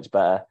 44 points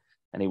better,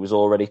 and he was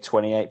already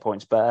 28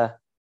 points better.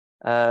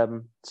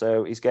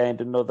 So he's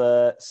gained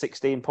another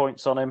 16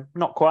 points on him.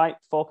 Not quite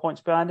 4 points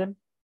behind him,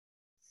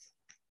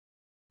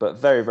 but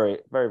very, very,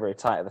 very, very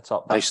tight at the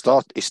top. He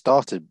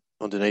started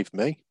underneath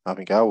me. I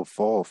think I was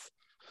 4th.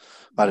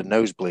 I had a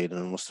nosebleed and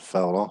I must have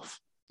fell off.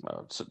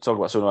 Well, talk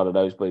about someone who had a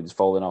nosebleed is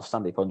falling off.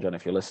 Sandy Punjan,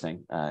 if you're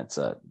listening, it's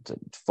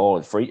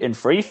falling in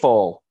free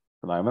fall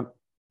at the moment.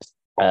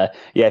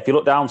 If you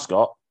look down,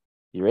 Scott,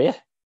 you're here.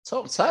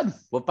 Top 10.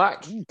 We're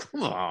back.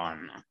 Come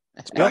on.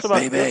 You're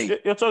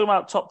talking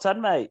about top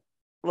 10, mate.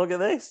 Look at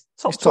this.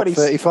 Top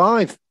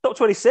 35. Top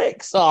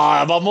 26.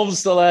 Oh, my mum's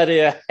still out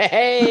here.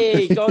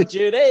 Hey, go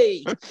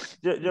Judy.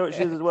 Do you know what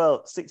she is as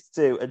well?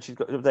 62, and she's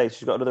got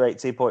another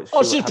 18 points.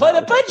 Oh, she's playing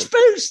a bench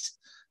boost.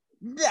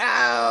 No.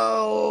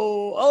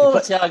 Oh,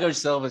 Thiago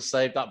Silva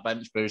saved that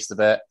bench boost a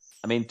bit.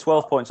 I mean,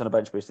 12 points on a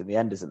bench boost in the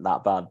end isn't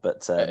that bad,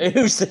 but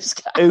who's this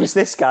guy? Who's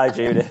this guy,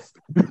 Judith?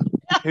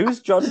 Who's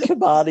John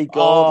Kamani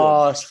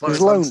Gordon?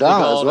 He's loaned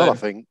out as well, I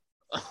think.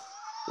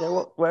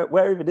 Yeah,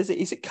 where even is it?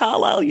 He's at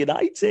Carlisle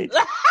United.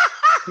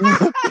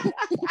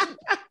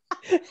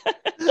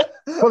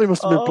 Probably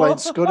must have been playing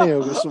Scunny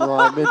over something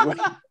like midway.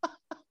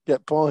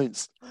 Get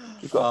points.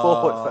 You've got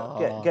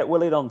 4.5. Get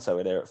Willie Nonto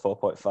in here at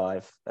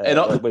 4.5.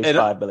 He's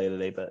 5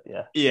 million in, but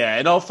yeah. Yeah,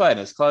 in all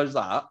fairness, close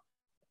that.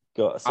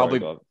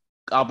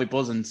 I'll be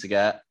buzzing to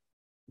get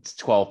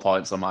 12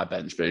 points on my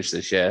bench boost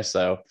this year.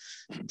 So,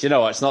 do you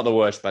know what? It's not the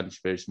worst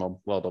bench boost, Mum.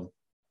 Well done.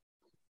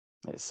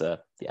 It's If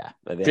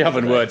you're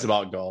having words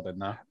about Gordon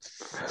now.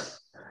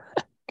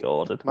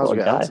 Gordon. Might as well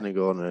get Anthony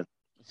Gordon in.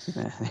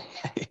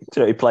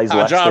 He plays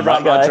less. I'd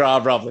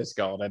rather have this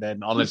Gordon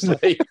in,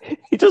 honestly.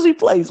 He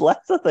plays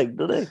less, I think,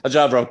 doesn't he? I'd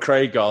rather have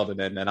Craig Gordon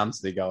in than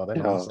Anthony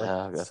Gordon.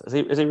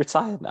 Is he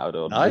retired now?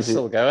 No, he's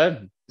still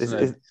going. It's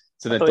in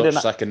the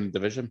Dutch second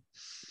division.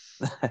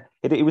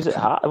 He was at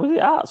Hearts. Was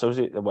it Hearts? Or was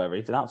it wherever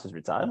he announced his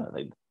retirement, I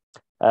think.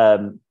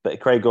 But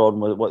Craig Gordon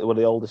was one of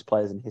the oldest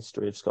players in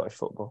history of Scottish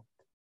football.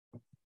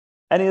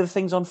 Any other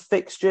things on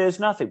fixtures?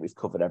 No, I think we've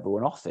covered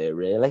everyone off here,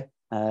 really.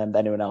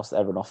 Everyone else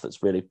off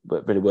that's really,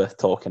 really worth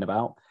talking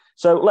about.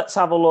 So let's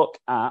have a look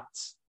at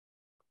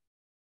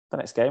the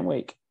next game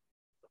week.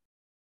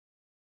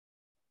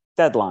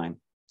 Deadline,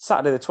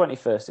 Saturday the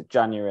 21st of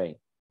January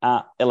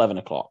at 11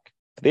 o'clock.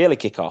 For the early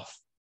kickoff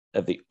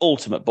of the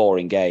ultimate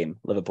boring game,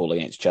 Liverpool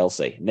against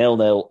Chelsea.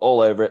 0-0,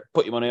 all over it.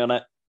 Put your money on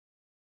it.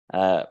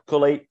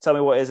 Cully, tell me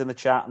what it is in the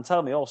chat, and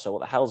tell me also what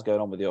the hell's going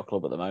on with your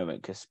club at the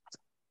moment, because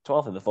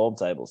 12th in the form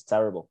table is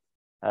terrible.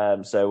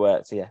 So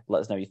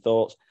let us know your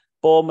thoughts.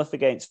 Bournemouth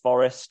against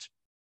Forest,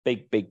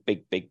 big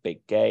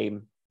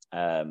game.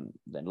 Then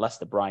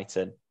Leicester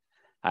Brighton.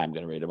 I'm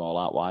going to read them all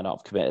out. Why not?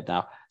 I've committed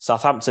now.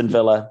 Southampton,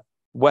 Villa,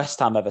 West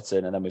Ham,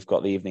 Everton, and then we've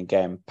got the evening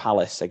game,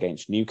 Palace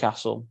against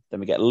Newcastle. Then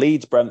we get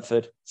Leeds,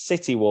 Brentford,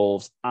 City,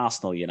 Wolves,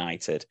 Arsenal,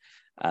 United,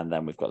 and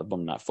then we've got the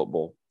Monday Night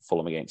Football,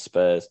 Fulham against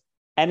Spurs.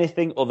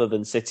 Anything other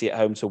than City at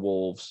home to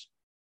Wolves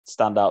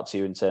stand out to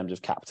you in terms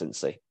of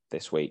captaincy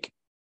this week?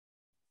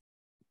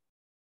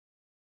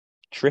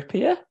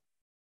 Trippier?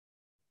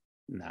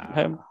 No.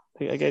 Home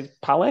against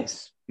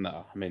Palace?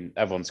 No, I mean,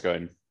 everyone's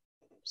going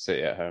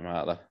City at home,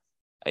 aren't they?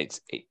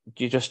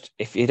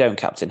 If you don't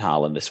captain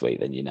Haaland this week,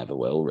 then you never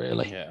will,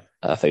 really. Yeah.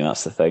 I think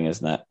that's the thing,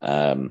 isn't it?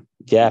 Mahrez,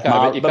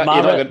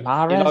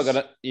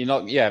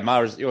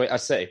 you're a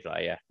City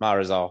player, yeah.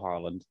 Mahrez or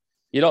Haaland.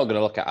 You're not going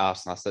to look at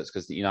Arsenal assets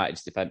because the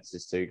United's defence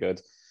is too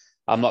good.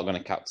 I'm not going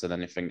to captain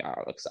anything. Do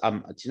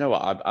you know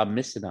what? I'm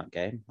missing that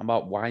game. I'm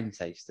out wine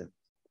tasting.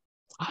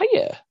 Are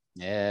you?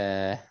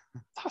 Yeah.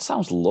 That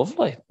sounds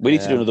lovely. We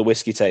need to do another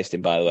whiskey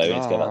tasting, by the way. We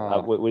need to get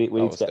that. We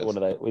need to get one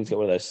of those. We need to get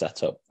one of those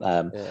set up.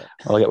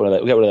 I'll get one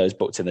of those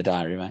booked in the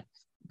diary, mate.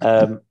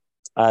 I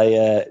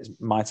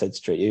might have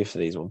to treat you for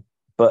these one,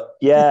 but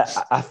yeah,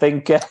 I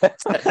think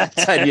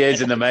 10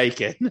 years in the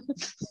making,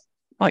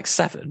 like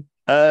 7.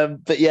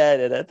 But yeah,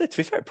 to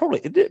be fair, probably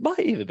it might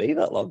even be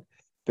that long.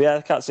 But yeah,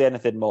 I can't see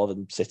anything more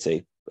than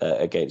City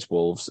against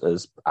Wolves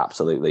as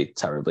absolutely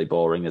terribly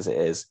boring as it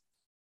is.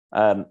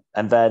 And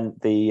then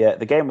the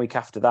game week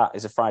after that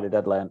is a Friday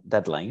deadline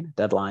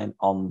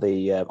on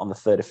the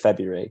 3rd of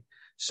February.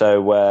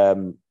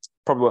 So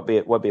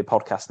probably won't be a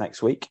podcast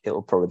next week.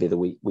 It'll probably be the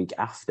week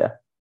after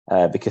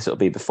because it'll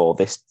be before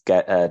this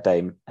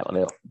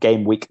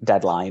game week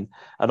deadline.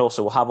 And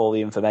also we'll have all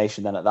the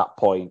information then at that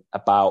point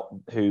about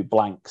who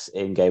blanks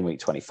in game week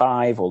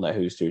 25. We'll know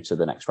who's through to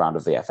the next round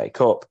of the FA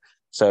Cup.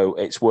 So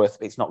it's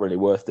not really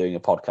worth doing a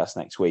podcast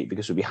next week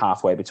because we'll be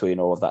halfway between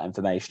all of that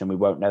information and we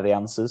won't know the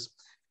answers.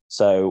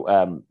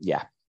 So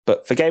yeah,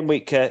 but for game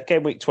week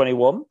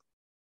 21,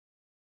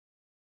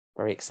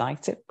 very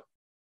excited.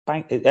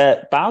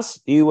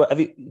 Baz, you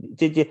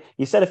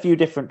said a few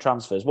different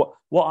transfers. What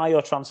are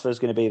your transfers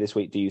going to be this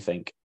week? Do you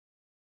think?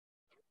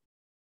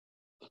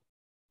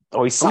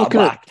 Oh, he's sat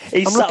back.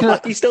 He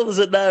still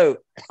doesn't know.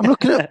 I'm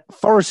looking at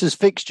Forest's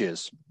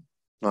fixtures.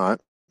 All right,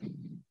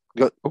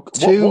 we've got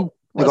two.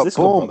 We've got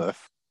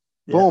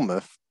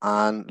Bournemouth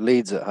and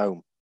Leeds at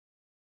home.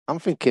 I'm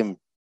thinking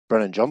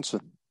Brennan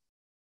Johnson.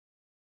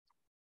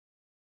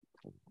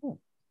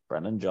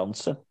 Brennan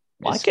Johnson.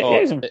 He's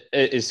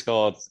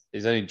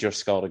only just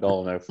scored a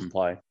goal now from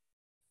play.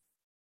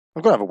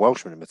 I've got to have a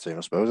Welshman in my team,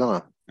 I suppose,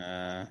 haven't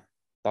I?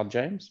 Dan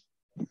James?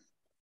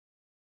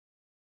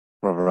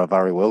 Rather have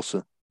Harry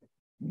Wilson.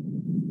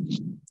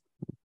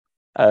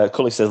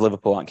 Cully says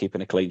Liverpool aren't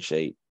keeping a clean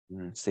sheet.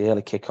 It's the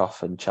early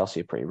kickoff, and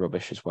Chelsea are pretty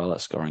rubbish as well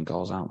at scoring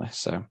goals, aren't they?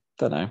 So,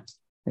 don't know.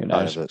 Who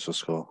knows? Havertz will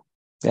score.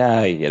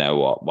 Yeah, you know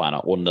what? Why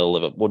not?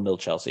 1-0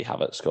 Chelsea,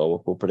 Havertz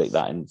score. We'll predict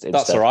that instead.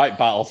 That's the right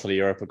battle for the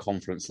Europa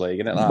Conference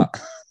League, isn't it?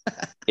 That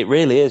it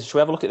really is. Should we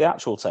have a look at the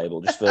actual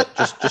table just for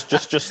because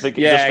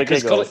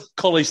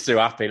Cully's too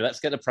happy.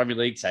 Let's get the Premier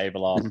League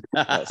table on.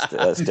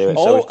 let's do it.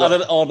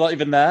 Oh, not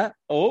even there.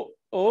 Oh,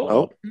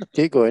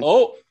 keep going.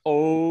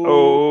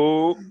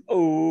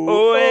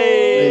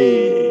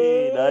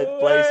 Hey. Ninth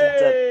place in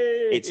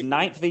 10th. It's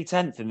 9th v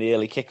 10th in the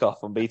early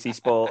kickoff on BT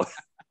Sport.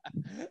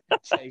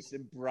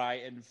 Chasing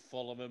Brighton,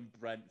 Fulham, and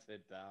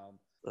Brentford down.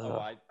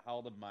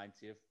 How the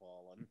mighty have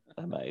fallen.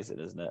 Amazing,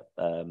 isn't it?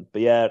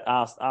 But yeah,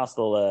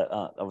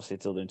 Arsenal obviously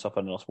still doing top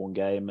end and lost one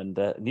game, and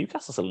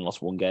Newcastle still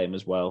lost one game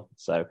as well.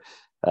 So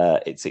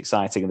it's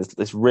exciting, and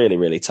it's really,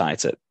 really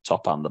tight at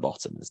top and the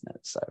bottom, isn't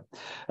it? So,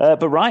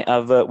 but right,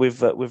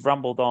 we've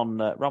rambled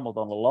on a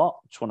lot.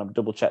 Just want to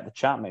double check the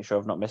chat, make sure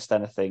I've not missed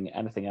anything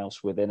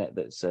else within it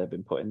that's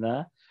been put in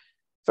there.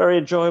 Very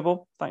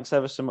enjoyable. Thanks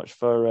ever so much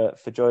for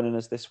joining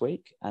us this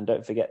week, and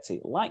don't forget to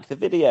like the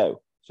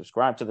video,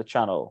 subscribe to the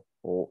channel,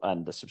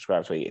 and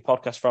subscribe to your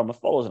podcast from, and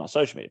follow us on our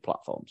social media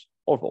platforms.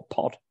 Audible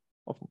Pod,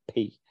 Audible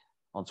P,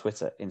 on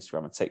Twitter,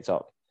 Instagram, and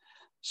TikTok.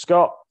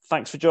 Scott,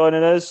 thanks for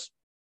joining us.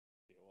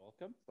 You're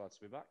welcome. Glad to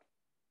be back.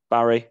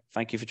 Barry,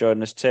 thank you for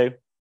joining us too.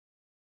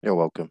 You're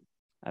welcome.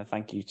 And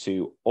thank you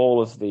to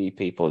all of the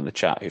people in the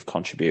chat who've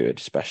contributed,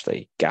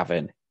 especially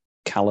Gavin,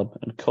 Callum,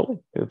 and Cully,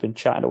 who have been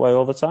chatting away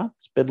all the time.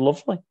 It's been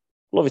lovely.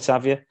 Lovely to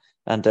have you.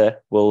 And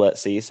we'll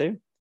see you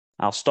soon.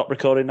 I'll stop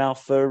recording now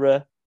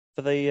for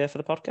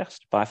the podcast.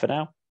 Bye for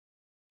now.